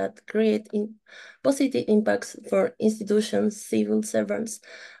policies that create positive impacts for institutions, civil servants,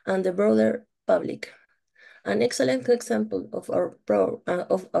 and the broader public. An excellent example of our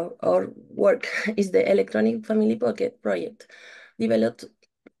work is the Electronic Family Pocket project, developed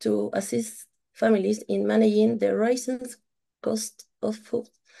to assist families in managing the rising cost of food.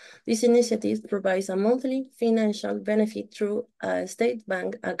 This initiative provides a monthly financial benefit through a state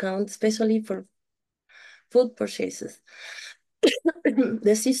bank account, especially for food purchases.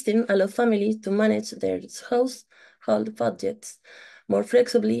 The system allows families to manage their household budgets more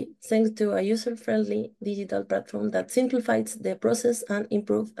flexibly thanks to a user-friendly digital platform that simplifies the process and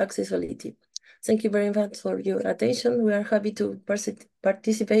improves accessibility. Thank you very much for your attention. We are happy to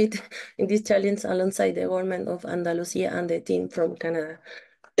participate in this challenge alongside the government of Andalusia and the team from Canada.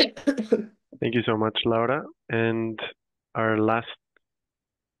 Thank you so much, Laura. And our last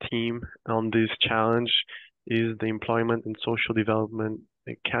team on this challenge is the Employment and Social Development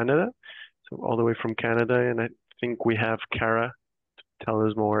in Canada. So all the way from Canada, and I think we have Cara to tell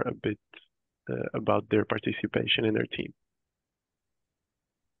us more a bit about their participation in their team.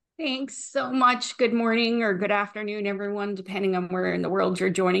 Thanks so much. Good morning or good afternoon, everyone, depending on where in the world you're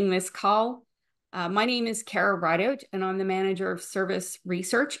joining this call. My name is Cara Rideout, and I'm the Manager of Service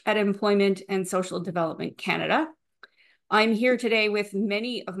Research at Employment and Social Development Canada. I'm here today with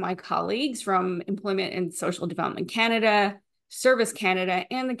many of my colleagues from Employment and Social Development Canada, Service Canada,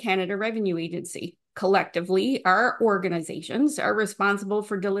 and the Canada Revenue Agency. Collectively, our organizations are responsible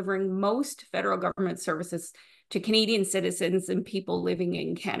for delivering most federal government services to Canadian citizens and people living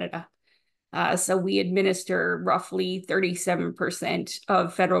in Canada. So we administer roughly 37%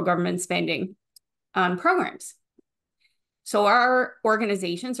 of federal government spending on programs. So our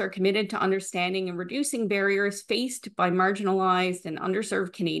organizations are committed to understanding and reducing barriers faced by marginalized and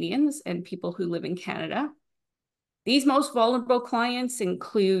underserved Canadians and people who live in Canada. These most vulnerable clients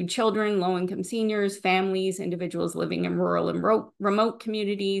include children, low-income seniors, families, individuals living in rural and remote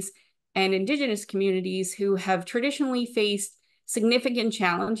communities, and Indigenous communities who have traditionally faced significant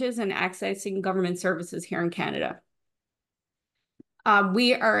challenges in accessing government services here in Canada.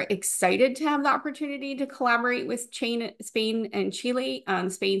 We are excited to have the opportunity to collaborate with Spain and Chile on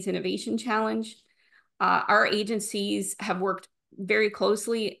Spain's Innovation Challenge. Our agencies have worked very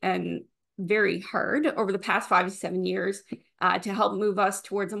closely and very hard over the past 5 to 7 years to help move us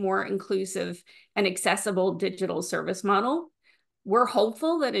towards a more inclusive and accessible digital service model. We're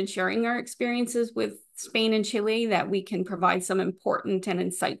hopeful that in sharing our experiences with Spain and Chile that we can provide some important and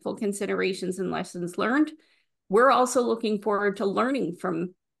insightful considerations and lessons learned. We're also looking forward to learning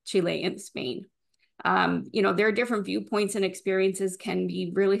from Chile and Spain. Their different viewpoints and experiences can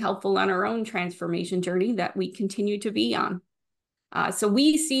be really helpful on our own transformation journey that we continue to be on. So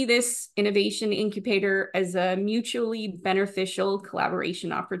we see this innovation incubator as a mutually beneficial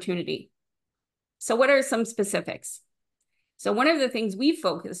collaboration opportunity. So what are some specifics? So one of the things we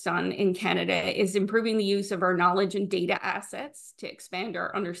focused on in Canada is improving the use of our knowledge and data assets to expand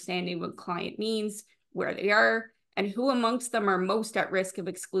our understanding of what client needs, where they are, and who amongst them are most at risk of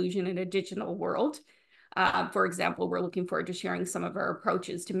exclusion in a digital world. For example, we're looking forward to sharing some of our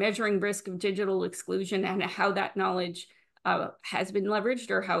approaches to measuring risk of digital exclusion and how that knowledge has been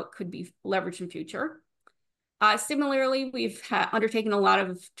leveraged or how it could be leveraged in future. Similarly, we've undertaken a lot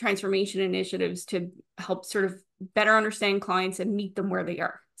of transformation initiatives to help sort of better understand clients and meet them where they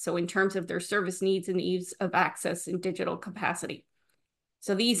are. So in terms of their service needs and ease of access in digital capacity.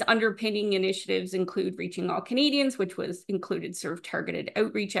 So these underpinning initiatives include Reaching All Canadians, which was included sort of targeted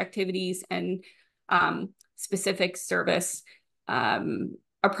outreach activities and specific service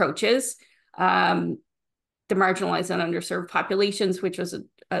approaches. The marginalized and underserved populations, which was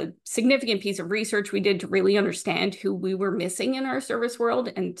a significant piece of research we did to really understand who we were missing in our service world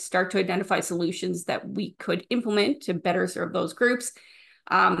and start to identify solutions that we could implement to better serve those groups.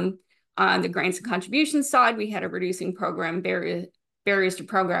 On the grants and contributions side, we had a reducing program barriers to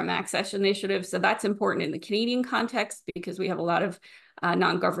program access initiative. So that's important in the Canadian context because we have a lot of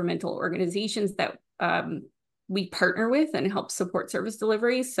non-governmental organizations that we partner with and help support service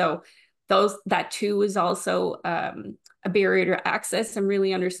delivery. So that too is also a barrier to access, and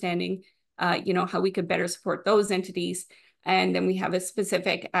really understanding how we could better support those entities. And then we have a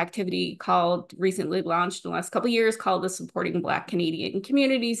specific activity recently launched in the last couple of years, called the Supporting Black Canadian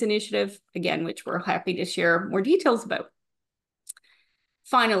Communities Initiative, again, which we're happy to share more details about.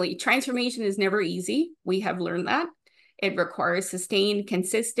 Finally, transformation is never easy. We have learned that. It requires sustained,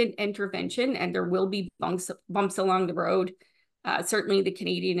 consistent intervention, and there will be bumps along the road. Certainly the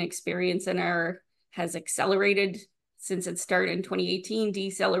Canadian experience has accelerated since it started in 2018,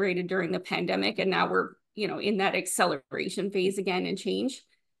 decelerated during the pandemic, and now we're in that acceleration phase again and change.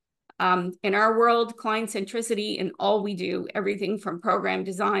 In our world, client centricity in all we do, everything from program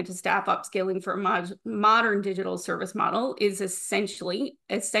design to staff upskilling for a modern digital service model, is essential,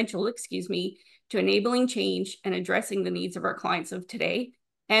 to enabling change and addressing the needs of our clients of today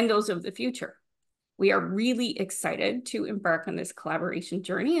and those of the future. We are really excited to embark on this collaboration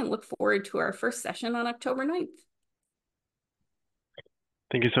journey and look forward to our first session on October 9th.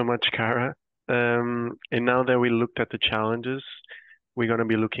 Thank you so much, Cara. And now that we looked at the challenges, we're going to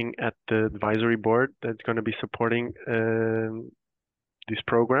be looking at the advisory board that's going to be supporting this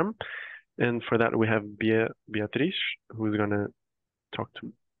program. And for that, we have Beatriz, who's going to talk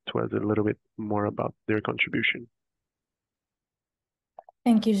to us a little bit more about their contribution.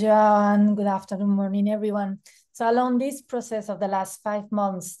 Thank you, Joao, and good afternoon, morning, everyone. So along this process of the last 5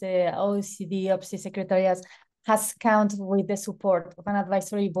 months, the OECD OPSI Secretariat has counted with the support of an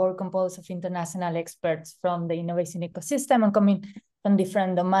advisory board composed of international experts from the innovation ecosystem and coming from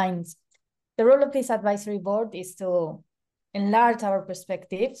different domains. The role of this advisory board is to enlarge our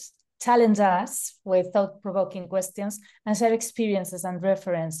perspectives, challenge us with thought-provoking questions, and share experiences and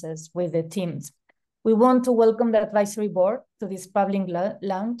references with the teams. We want to welcome the advisory board to this public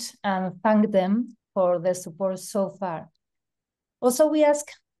launch and thank them for their support so far. Also, we ask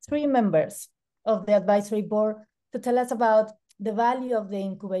 3 members of the advisory board to tell us about the value of the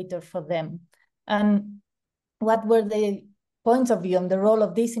incubator for them and what were the points of view on the role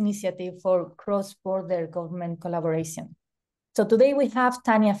of this initiative for cross-border government collaboration. So today we have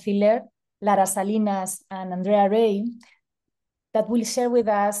Tania Filler, Lara Salinas, and Andrea Ray that will share with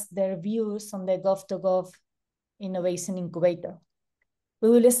us their views on the Gov2Gov Innovation Incubator. We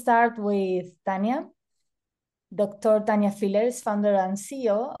will start with Tania. Dr. Tania Filler is founder and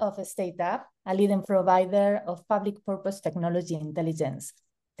CEO of StateUp, a leading provider of public purpose technology intelligence.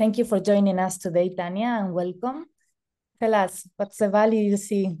 Thank you for joining us today, Tania, and welcome. Tell us, what's the value you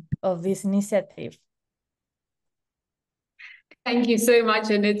see of this initiative? Thank you so much,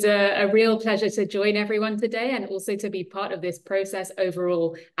 and it's a real pleasure to join everyone today and also to be part of this process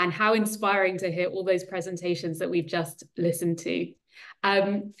overall, and how inspiring to hear all those presentations that we've just listened to.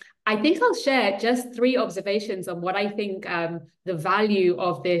 I think I'll share just 3 observations on what I think the value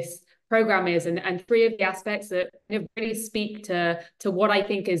of this program is, and 3 of the aspects that really speak to what I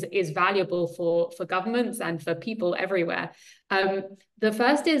think is valuable for governments and for people everywhere. The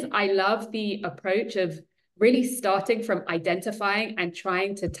first is, I love the approach of really starting from identifying and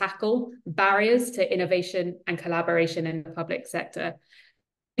trying to tackle barriers to innovation and collaboration in the public sector.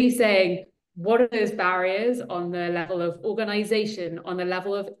 Really saying, what are those barriers on the level of organization, on the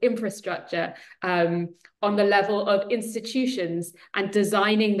level of infrastructure, on the level of institutions, and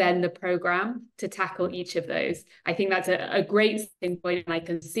designing then the program to tackle each of those. I think that's a great starting point, and I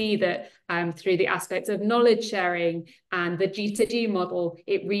can see that through the aspects of knowledge sharing and the G2G model,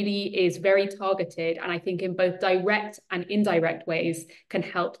 it really is very targeted, and I think in both direct and indirect ways can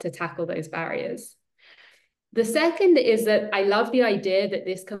help to tackle those barriers. The second is that I love the idea that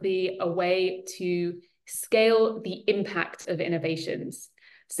this can be a way to scale the impact of innovations.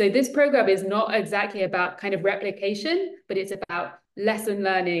 So this program is not exactly about kind of replication, but it's about lesson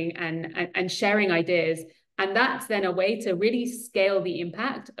learning and sharing ideas. And that's then a way to really scale the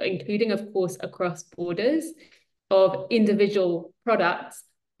impact, including, of course, across borders of individual products,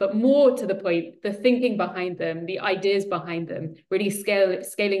 but more to the point, the thinking behind them, the ideas behind them, really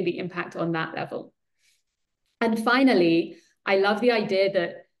scaling the impact on that level. And finally, I love the idea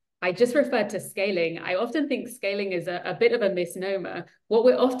that I just referred to scaling. I often think scaling is a bit of a misnomer. What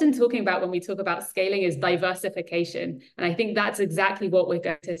we're often talking about when we talk about scaling is diversification. And I think that's exactly what we're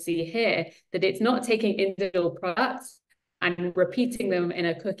going to see here, that it's not taking individual products and repeating them in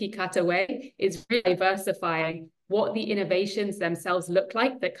a cookie cutter way. It's really diversifying what the innovations themselves look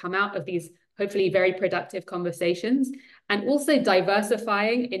like that come out of these hopefully very productive conversations, and also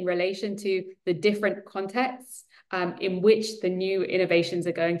diversifying in relation to the different contexts in which the new innovations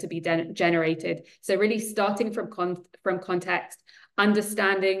are going to be generated. So really starting from context,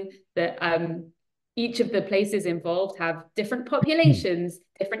 understanding that each of the places involved have different populations,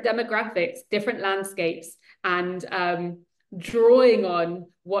 different demographics, different landscapes, and drawing on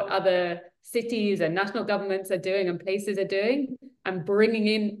what other cities and national governments are doing and places are doing, and bringing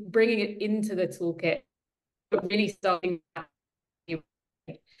it into the toolkit, but really starting.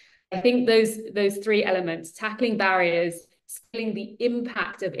 I think those three elements: tackling barriers, scaling the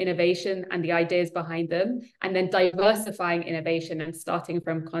impact of innovation and the ideas behind them, and then diversifying innovation and starting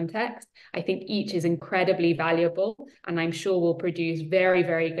from context. I think each is incredibly valuable, and I'm sure will produce very,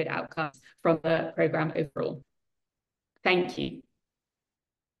 very good outcomes from the program overall. Thank you.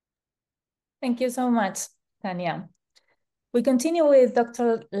 Thank you so much, Tania. We continue with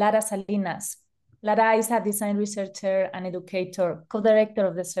Dr. Lara Salinas. Lara is a design researcher and educator, co-director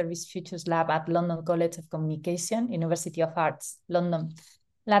of the Service Futures Lab at London College of Communication, University of Arts, London.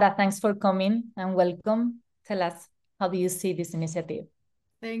 Lara, thanks for coming and welcome. Tell us, how do you see this initiative?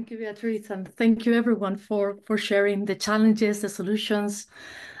 Thank you, Beatriz, and thank you everyone for sharing the challenges, the solutions,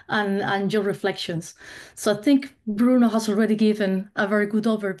 and your reflections. So I think Bruno has already given a very good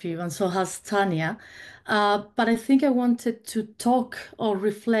overview, and so has Tania. But I think I wanted to talk or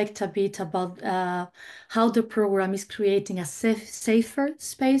reflect a bit about how the program is creating a safer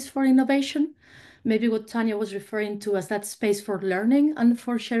space for innovation. Maybe what Tania was referring to as that space for learning and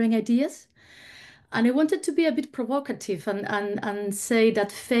for sharing ideas. And I wanted to be a bit provocative and say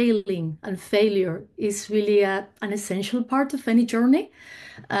that failing and failure is really an essential part of any journey,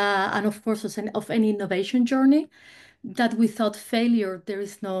 and of course of any innovation journey, that without failure, there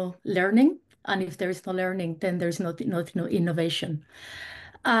is no learning. And if there is no learning, then there's no innovation.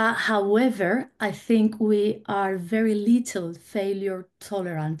 However, I think we are very little failure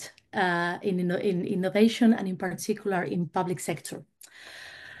tolerant in innovation, and in particular in public sector.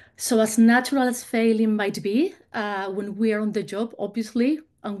 So as natural as failing might be, when we are on the job, obviously,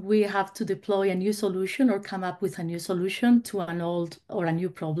 and we have to deploy a new solution or come up with a new solution to an old or a new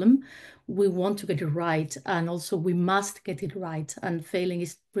problem, we want to get it right. And also we must get it right. And failing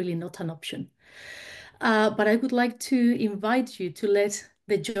is really not an option. But I would like to invite you to let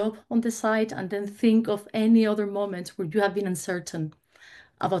the job on the side and then think of any other moment where you have been uncertain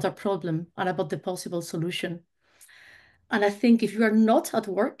about a problem and about the possible solution. And I think if you are not at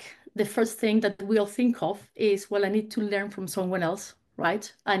work, the first thing that we'll think of is, well, I need to learn from someone else,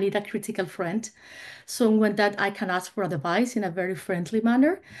 right? I need a critical friend, someone that I can ask for advice in a very friendly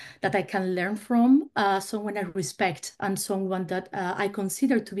manner, that I can learn from, someone I respect, and someone that I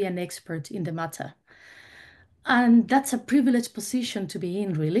consider to be an expert in the matter. And that's a privileged position to be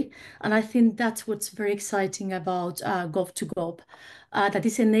in, really. And I think that's what's very exciting about Gov2Gov, that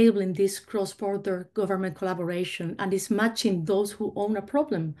is enabling this cross-border government collaboration and is matching those who own a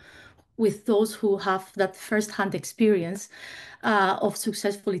problem with those who have that first-hand experience of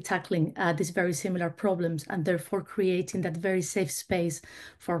successfully tackling these very similar problems, and therefore creating that very safe space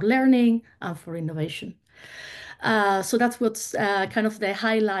for learning and for innovation. So that's what's kind of the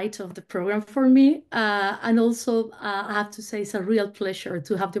highlight of the program for me. And also, I have to say, it's a real pleasure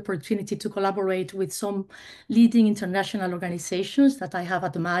to have the opportunity to collaborate with some leading international organizations that I have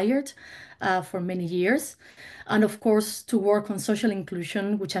admired for many years. And of course, to work on social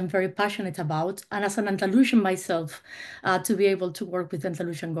inclusion, which I'm very passionate about. And as an Andalusian myself, to be able to work with the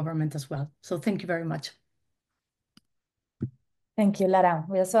Andalusian government as well. So thank you very much. Thank you, Lara.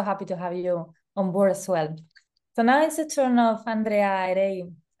 We are so happy to have you on board as well. So now it's the turn of Andrea Erey.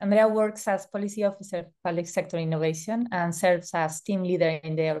 Andrea works as Policy Officer for Public Sector Innovation and serves as team leader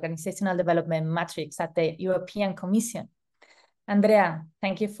in the Organizational Development Matrix at the European Commission. Andrea,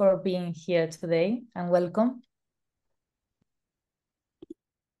 thank you for being here today and welcome.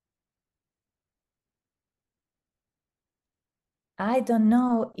 I don't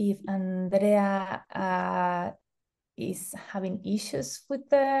know if Andrea is having issues with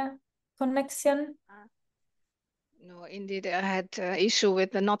the connection. No, indeed, I had issue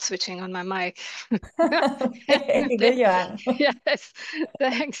with the not switching on my mic. Okay, there you are. Yes,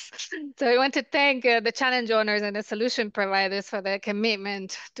 thanks. So I want to thank the challenge owners and the solution providers for their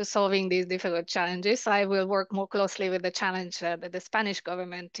commitment to solving these difficult challenges. I will work more closely with the challenge that the Spanish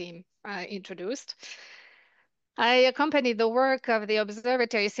government team introduced. I accompanied the work of the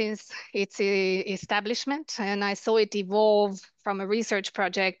observatory since its establishment, and I saw it evolve from a research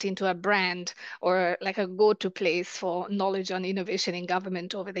project into a brand, or like a go-to place for knowledge on innovation in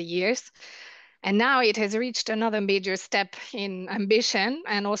government over the years. And now it has reached another major step in ambition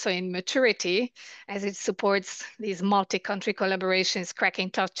and also in maturity, as it supports these multi-country collaborations,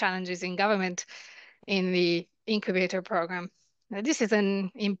 cracking tough challenges in government in the Incubator program. Now, this is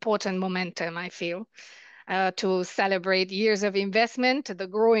an important momentum, I feel. to celebrate years of investment, the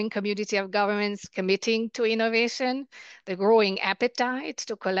growing community of governments committing to innovation, the growing appetite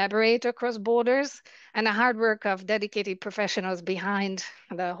to collaborate across borders, and the hard work of dedicated professionals behind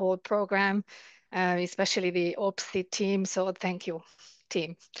the whole program, especially the OPSI team. So thank you,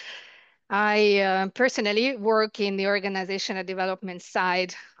 team. I personally work in the organizational development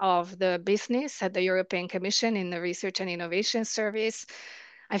side of the business at the European Commission in the Research and Innovation Service.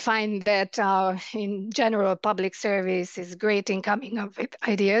 I find that in general, public service is great in coming up with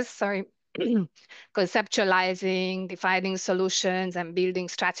ideas, conceptualizing, defining solutions, and building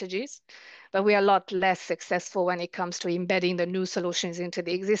strategies. But we are a lot less successful when it comes to embedding the new solutions into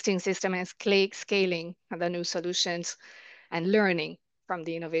the existing system and scaling the new solutions and learning from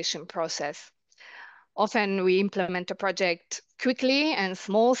the innovation process. Often we implement a project quickly and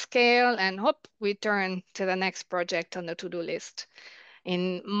small scale, and hop, we turn to the next project on the to-do list.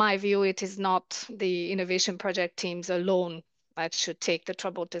 In my view, it is not the innovation project teams alone that should take the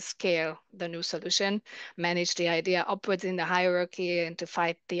trouble to scale the new solution, manage the idea upwards in the hierarchy and to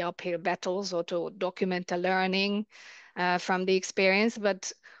fight the uphill battles or to document the learning from the experience,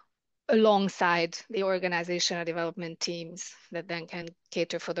 but alongside the organizational development teams that then can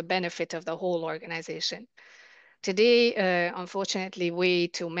cater for the benefit of the whole organization. Today, unfortunately, way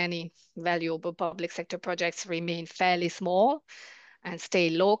too many valuable public sector projects remain fairly small and stay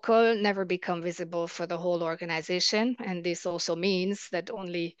local, never become visible for the whole organization. And this also means that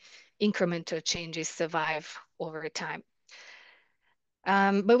only incremental changes survive over time.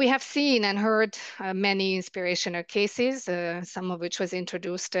 But we have seen and heard many inspirational cases, some of which was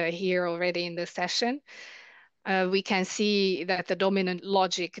introduced here already in the session. We can see that the dominant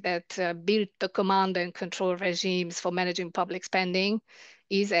logic that built the command and control regimes for managing public spending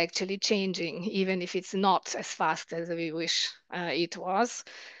is actually changing, even if it's not as fast as we wish it was,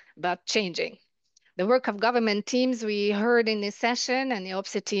 but changing. The work of government teams we heard in this session and the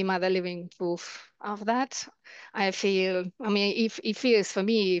OPSI team are the living proof of that. I mean, it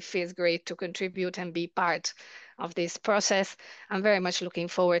feels great to contribute and be part of this process. I'm very much looking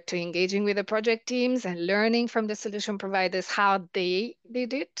forward to engaging with the project teams and learning from the solution providers how they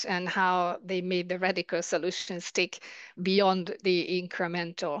did it and how they made the radical solutions stick beyond the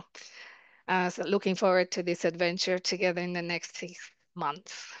incremental. So looking forward to this adventure together in the next 6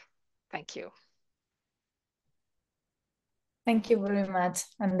 months. Thank you. Thank you very much,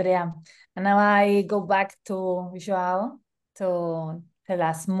 Andrea. And now I go back to Joao to tell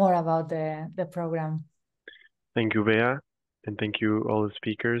us more about the program. Thank you, Bea, and thank you all the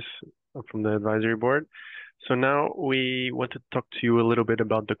speakers from the advisory board. So now we want to talk to you a little bit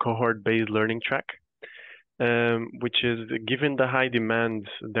about the cohort-based learning track, which is given the high demand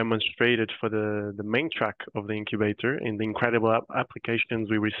demonstrated for the main track of the incubator and the incredible applications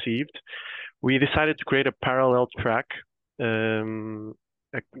we received, we decided to create a parallel track,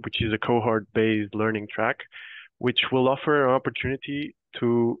 which is a cohort-based learning track, which will offer an opportunity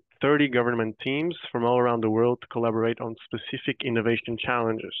to 30 government teams from all around the world to collaborate on specific innovation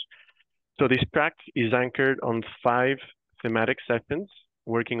challenges. So this track is anchored on 5 thematic sessions,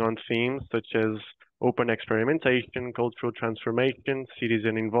 working on themes such as open experimentation, cultural transformation,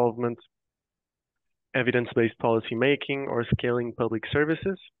 citizen involvement, evidence-based policy making, or scaling public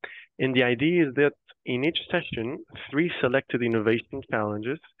services. And the idea is that in each session, 3 selected innovation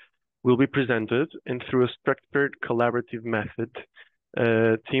challenges will be presented, and through a structured collaborative method,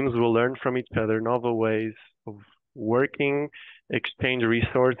 teams will learn from each other novel ways of working, exchange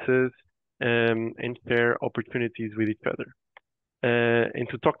resources, and share opportunities with each other. And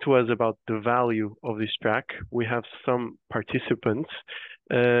to talk to us about the value of this track, we have some participants,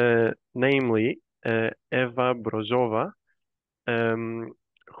 namely Eva Brozova,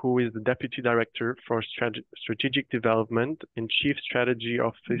 who is the Deputy Director for Strategic Development and Chief Strategy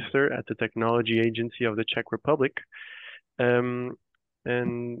Officer at the Technology Agency of the Czech Republic.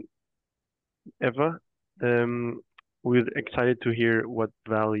 And Eva, we're excited to hear what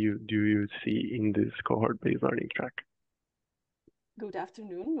value do you see in this cohort-based learning track. Good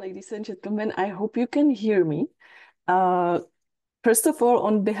afternoon, ladies and gentlemen. I hope you can hear me. First of all,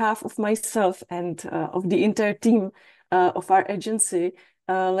 on behalf of myself and of the entire team of our agency,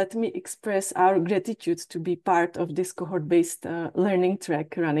 let me express our gratitude to be part of this cohort-based learning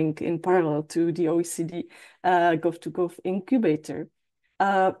track running in parallel to the OECD Gov2Gov Incubator.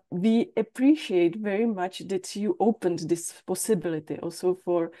 We appreciate very much that you opened this possibility also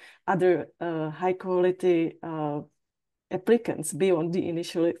for other high-quality applicants beyond the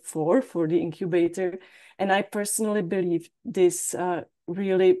initial 4 for the incubator. And I personally believe this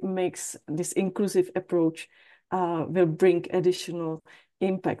really makes this inclusive approach will bring additional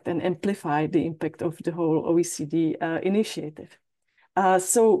impact and amplify the impact of the whole OECD initiative.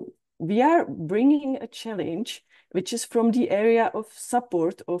 So we are bringing a challenge which is from the area of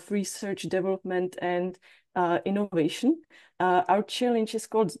support of research, development, and innovation. Our challenge is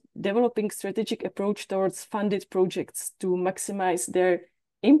called Developing Strategic Approach Towards Funded Projects to Maximize Their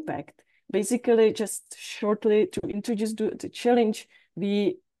Impact. Basically, just shortly to introduce the challenge,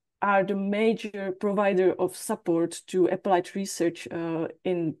 we are the major provider of support to applied research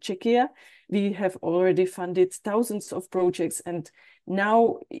in Czechia. We have already funded thousands of projects, and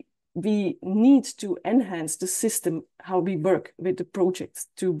now we need to enhance the system, how we work with the projects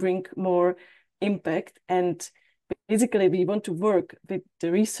to bring more impact. And basically, we want to work with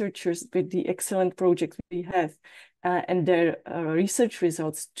the researchers, with the excellent projects we have and their research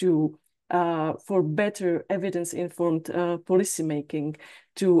results to for better evidence-informed policymaking,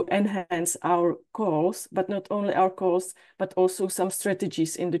 to enhance our calls, but not only our calls, but also some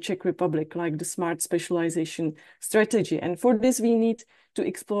strategies in the Czech Republic, like the smart specialization strategy. And for this, we need to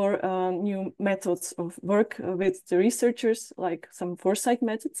explore new methods of work with the researchers, like some foresight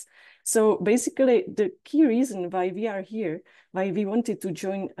methods. So basically, the key reason why we are here, why we wanted to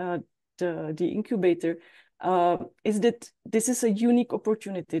join the incubator, is that this is a unique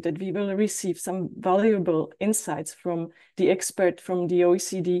opportunity that we will receive some valuable insights from the expert from the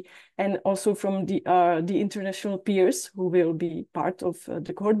OECD and also from the international peers who will be part of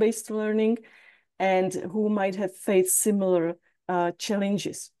the cohort-based learning and who might have faced similar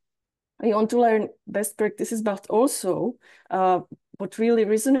challenges. I want to learn best practices, but also what really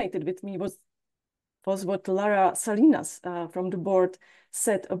resonated with me was what Lara Salinas from the board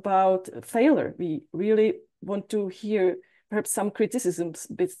said about failure. We really want to hear perhaps some criticisms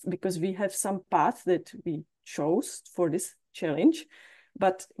because we have some path that we chose for this challenge,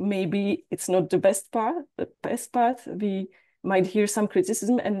 but maybe it's not the best path. The best path, we might hear some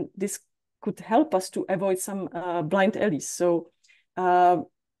criticism, and this could help us to avoid some blind alleys. So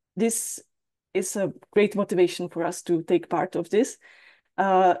this is a great motivation for us to take part of this.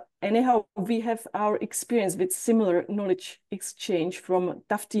 Anyhow, we have our experience with similar knowledge exchange from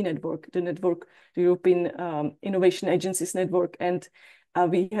TAFTI network, the network, the European Innovation Agencies network, and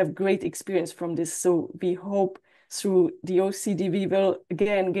we have great experience from this. So we hope through the OECD, we will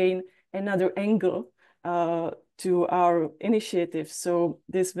again gain another angle to our initiative. So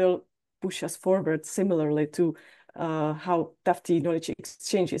this will push us forward similarly to how TAFTI knowledge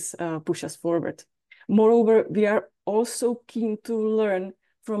exchanges push us forward. Moreover, we are also keen to learn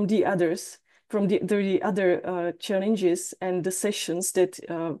from the others, from the other challenges and the sessions that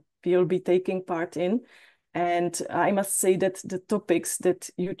we'll be taking part in. And I must say that the topics that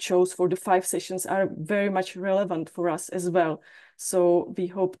you chose for the 5 sessions are very much relevant for us as well. So we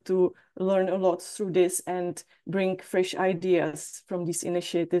hope to learn a lot through this and bring fresh ideas from these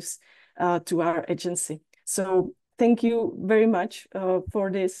initiatives to our agency. So thank you very much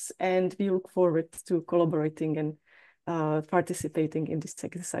for this, and we look forward to collaborating and participating in this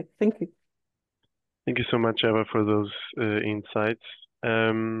exercise. Thank you. Thank you so much, Eva, for those insights.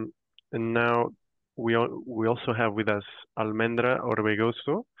 And now we also have with us Almendra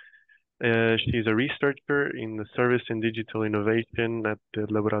Orbegoso. She's a researcher in the Service in Digital Innovation at the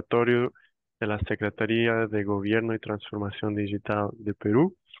Laboratorio de la Secretaría de Gobierno y Transformación Digital de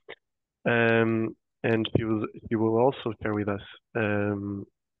Perú. And she will also share with us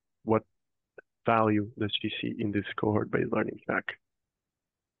what value does she see in this cohort-based learning track.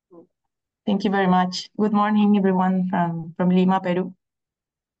 Thank you very much. Good morning, everyone from Lima, Peru.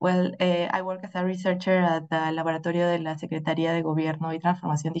 Well, I work as a researcher at the Laboratorio de la Secretaría de Gobierno y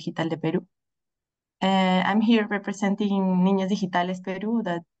Transformación Digital de Perú. I'm here representing Niñas Digitales Peru,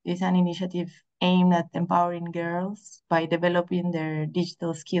 that is an initiative aimed at empowering girls by developing their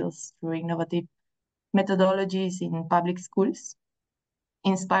digital skills through innovative methodologies in public schools,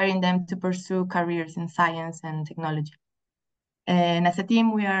 inspiring them to pursue careers in science and technology. And as a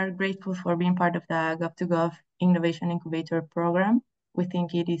team, we are grateful for being part of the Gov2Gov Innovation Incubator program. We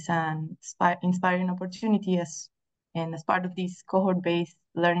think it is an inspiring opportunity as part of this cohort-based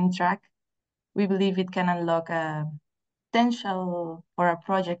learning track. We believe it can unlock a potential for our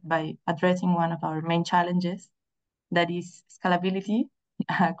project by addressing one of our main challenges, that is scalability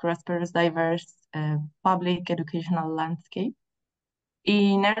across Peru's diverse public educational landscape.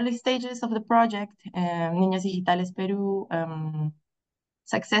 In early stages of the project, Niñas Digitales Peru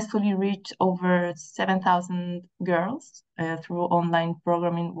successfully reached over 7,000 girls through online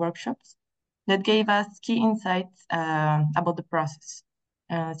programming workshops that gave us key insights about the process.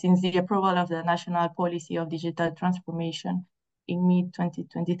 Since the approval of the National Policy of Digital Transformation in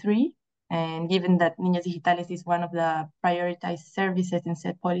mid-2023, And given that Niños Digitales is one of the prioritized services in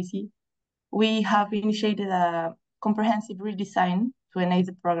said policy, we have initiated a comprehensive redesign to enhance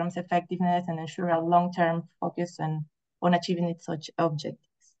the program's effectiveness and ensure a long-term focus on achieving its such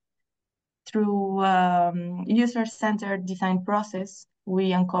objectives. Through user-centered design process,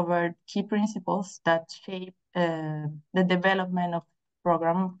 we uncovered key principles that shape the development of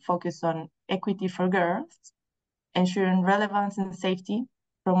program focused on equity for girls, ensuring relevance and safety,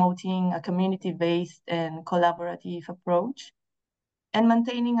 promoting a community-based and collaborative approach, and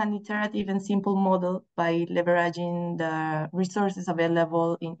maintaining an iterative and simple model by leveraging the resources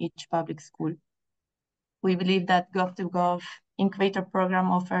available in each public school. We believe that Gov2Gov Incubator program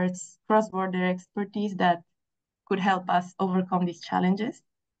offers cross-border expertise that could help us overcome these challenges,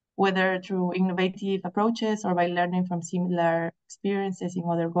 whether through innovative approaches or by learning from similar experiences in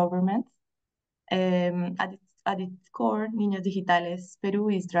other governments. At its core, Niños Digitales Peru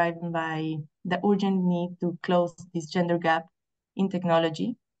is driven by the urgent need to close this gender gap in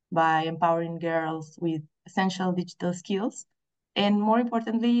technology by empowering girls with essential digital skills, and more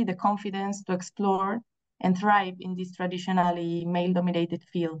importantly, the confidence to explore and thrive in this traditionally male-dominated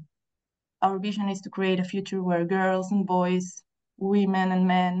field. Our vision is to create a future where girls and boys, women and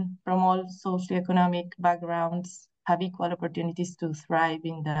men from all socioeconomic backgrounds have equal opportunities to thrive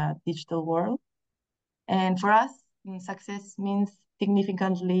in the digital world. And for us, success means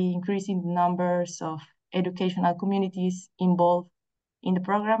significantly increasing the numbers of educational communities involved in the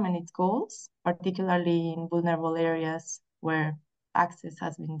program and its goals, particularly in vulnerable areas where access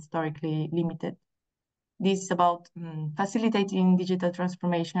has been historically limited. This is about facilitating digital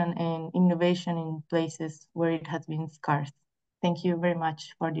transformation and innovation in places where it has been scarce. Thank you very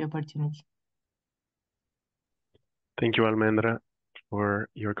much for the opportunity. Thank you, Almendra, for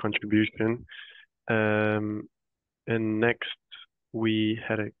your contribution. And next, we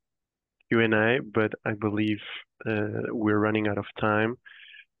had a Q&A, but I believe we're running out of time.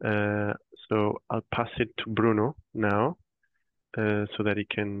 So I'll pass it to Bruno now so that he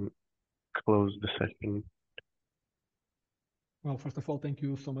can close the session. Well, first of all, thank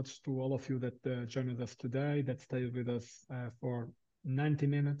you so much to all of you that joined us today, that stayed with us for 90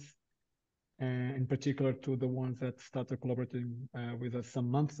 minutes, and in particular to the ones that started collaborating with us some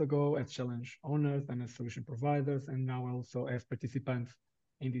months ago as challenge owners and as solution providers, and now also as participants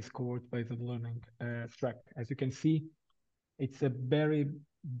in this cohort-based learning track. As you can see, it's a very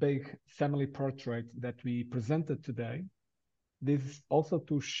big family portrait that we presented today. This is also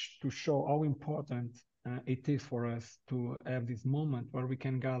to show how important it is for us to have this moment where we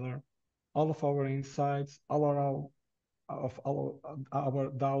can gather all of our insights, all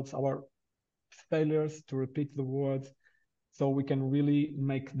our doubts, our failures, to repeat the words, so we can really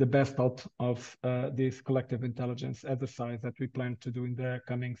make the best out of this collective intelligence exercise that we plan to do in the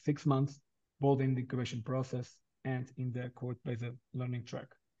coming 6 months, both in the incubation process and in the cohort-based learning track.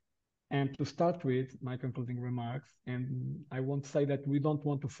 And to start with my concluding remarks, and I won't say that we don't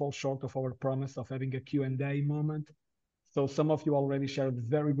want to fall short of our promise of having a Q&A moment. So some of you already shared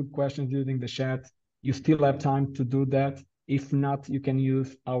very good questions using the chat. You still have time to do that. If not, you can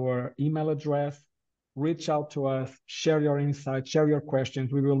use our email address, reach out to us, share your insights, share your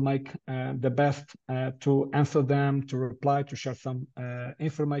questions. We will make the best to answer them, to reply, to share some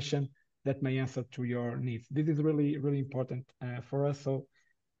information that may answer to your needs. This is really, really important for us.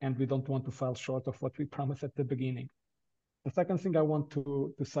 And we don't want to fall short of what we promised at the beginning. The second thing I want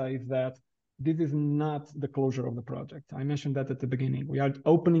to say is that this is not the closure of the project. I mentioned that at the beginning. We are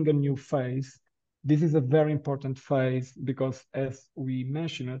opening a new phase. This is a very important phase because, as we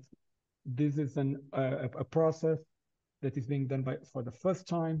mentioned it, this is a process that is being done for the first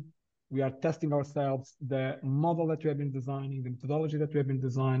time. We are testing ourselves, the model that we have been designing, the methodology that we have been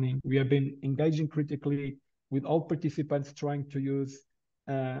designing. We have been engaging critically with all participants, trying to use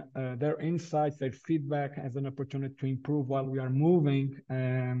their insights, their feedback as an opportunity to improve while we are moving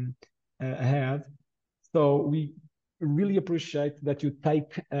ahead. So we really appreciate that you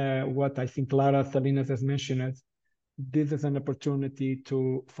take what I think Lara Salinas has mentioned. This is an opportunity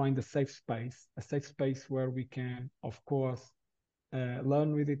to find a safe space where we can, of course,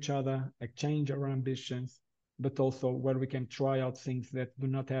 learn with each other, exchange our ambitions, but also where we can try out things that do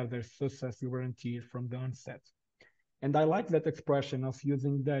not have their success guaranteed from the onset. And I like that expression of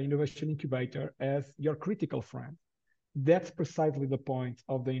using the innovation incubator as your critical friend. That's precisely the point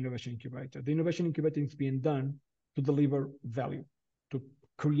of the innovation incubator. The innovation incubator is being done to deliver value, to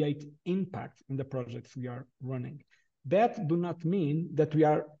create impact in the projects we are running. That do not mean that we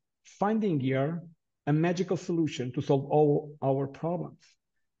are finding here a magical solution to solve all our problems.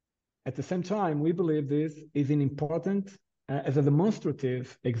 At the same time, we believe this is an important as a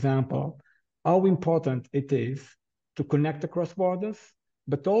demonstrative example how important it is to connect across borders,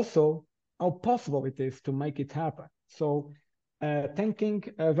 but also how possible it is to make it happen. So thanking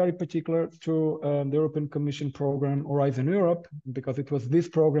very particular to the European Commission program Horizon Europe, because it was this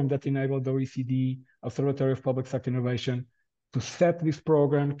program that enabled the OECD Observatory of Public Sector Innovation to set this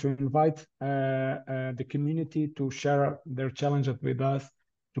program, to invite the community to share their challenges with us,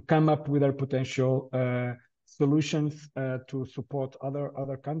 to come up with their potential solutions to support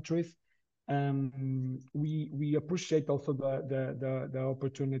other countries. We appreciate also the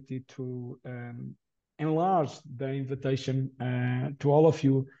opportunity to enlarge the invitation to all of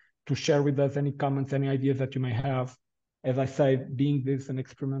you to share with us any comments, any ideas that you may have. As I say, being this an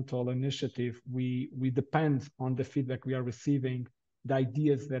experimental initiative, we depend on the feedback we are receiving, the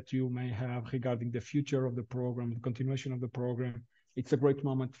ideas that you may have regarding the future of the program, the continuation of the program. It's a great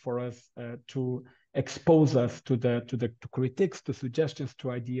moment for us to expose us to critiques, to suggestions, to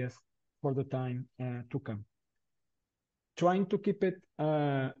ideas for the time to come. Trying to keep it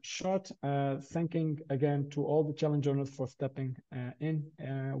short, thanking again to all the challenge owners for stepping in.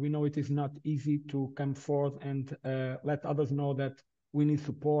 We know it is not easy to come forth and let others know that we need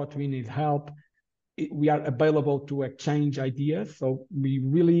support, we need help. We are available to exchange ideas. So we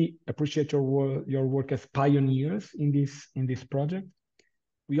really appreciate your work as pioneers in this project.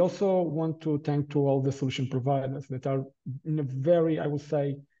 We also want to thank to all the solution providers that are in a very, I would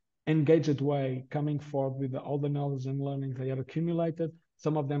say, engaged way coming forward with all the knowledge and learning they have accumulated.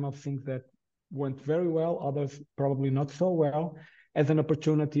 Some of them have things that went very well, others probably not so well, as an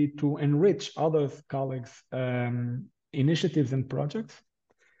opportunity to enrich other colleagues' initiatives and projects.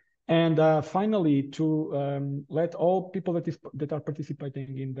 And finally, to let all people that are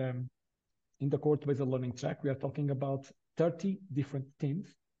participating in the cohort-based learning track, we are talking about 30 different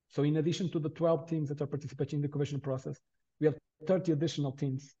teams. So in addition to the 12 teams that are participating in the incubation process, we have 30 additional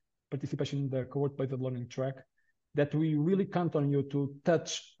teams participation in the cohort-based learning track that we really count on you to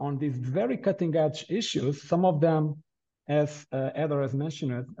touch on these very cutting-edge issues. Some of them, as Heather has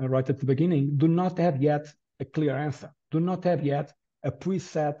mentioned right at the beginning, do not have yet a clear answer, do not have yet a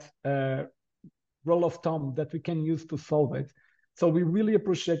preset rule of thumb that we can use to solve it. So we really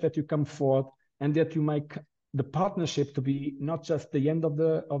appreciate that you come forward and that you make the partnership to be not just the end of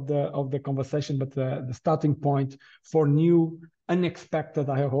the conversation, but the starting point for new, unexpected,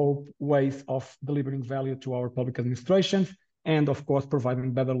 I hope, ways of delivering value to our public administrations, and of course,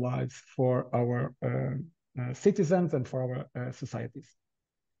 providing better lives for our citizens and for our societies.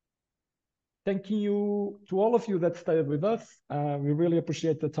 Thank you to all of you that stayed with us. We really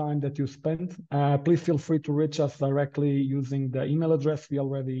appreciate the time that you spent. Please feel free to reach us directly using the email address we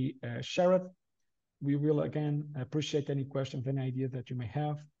already shared. We will again appreciate any questions, any ideas that you may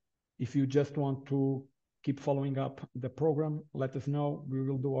have. If you just want to keep following up the program, let us know. We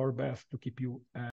will do our best to keep you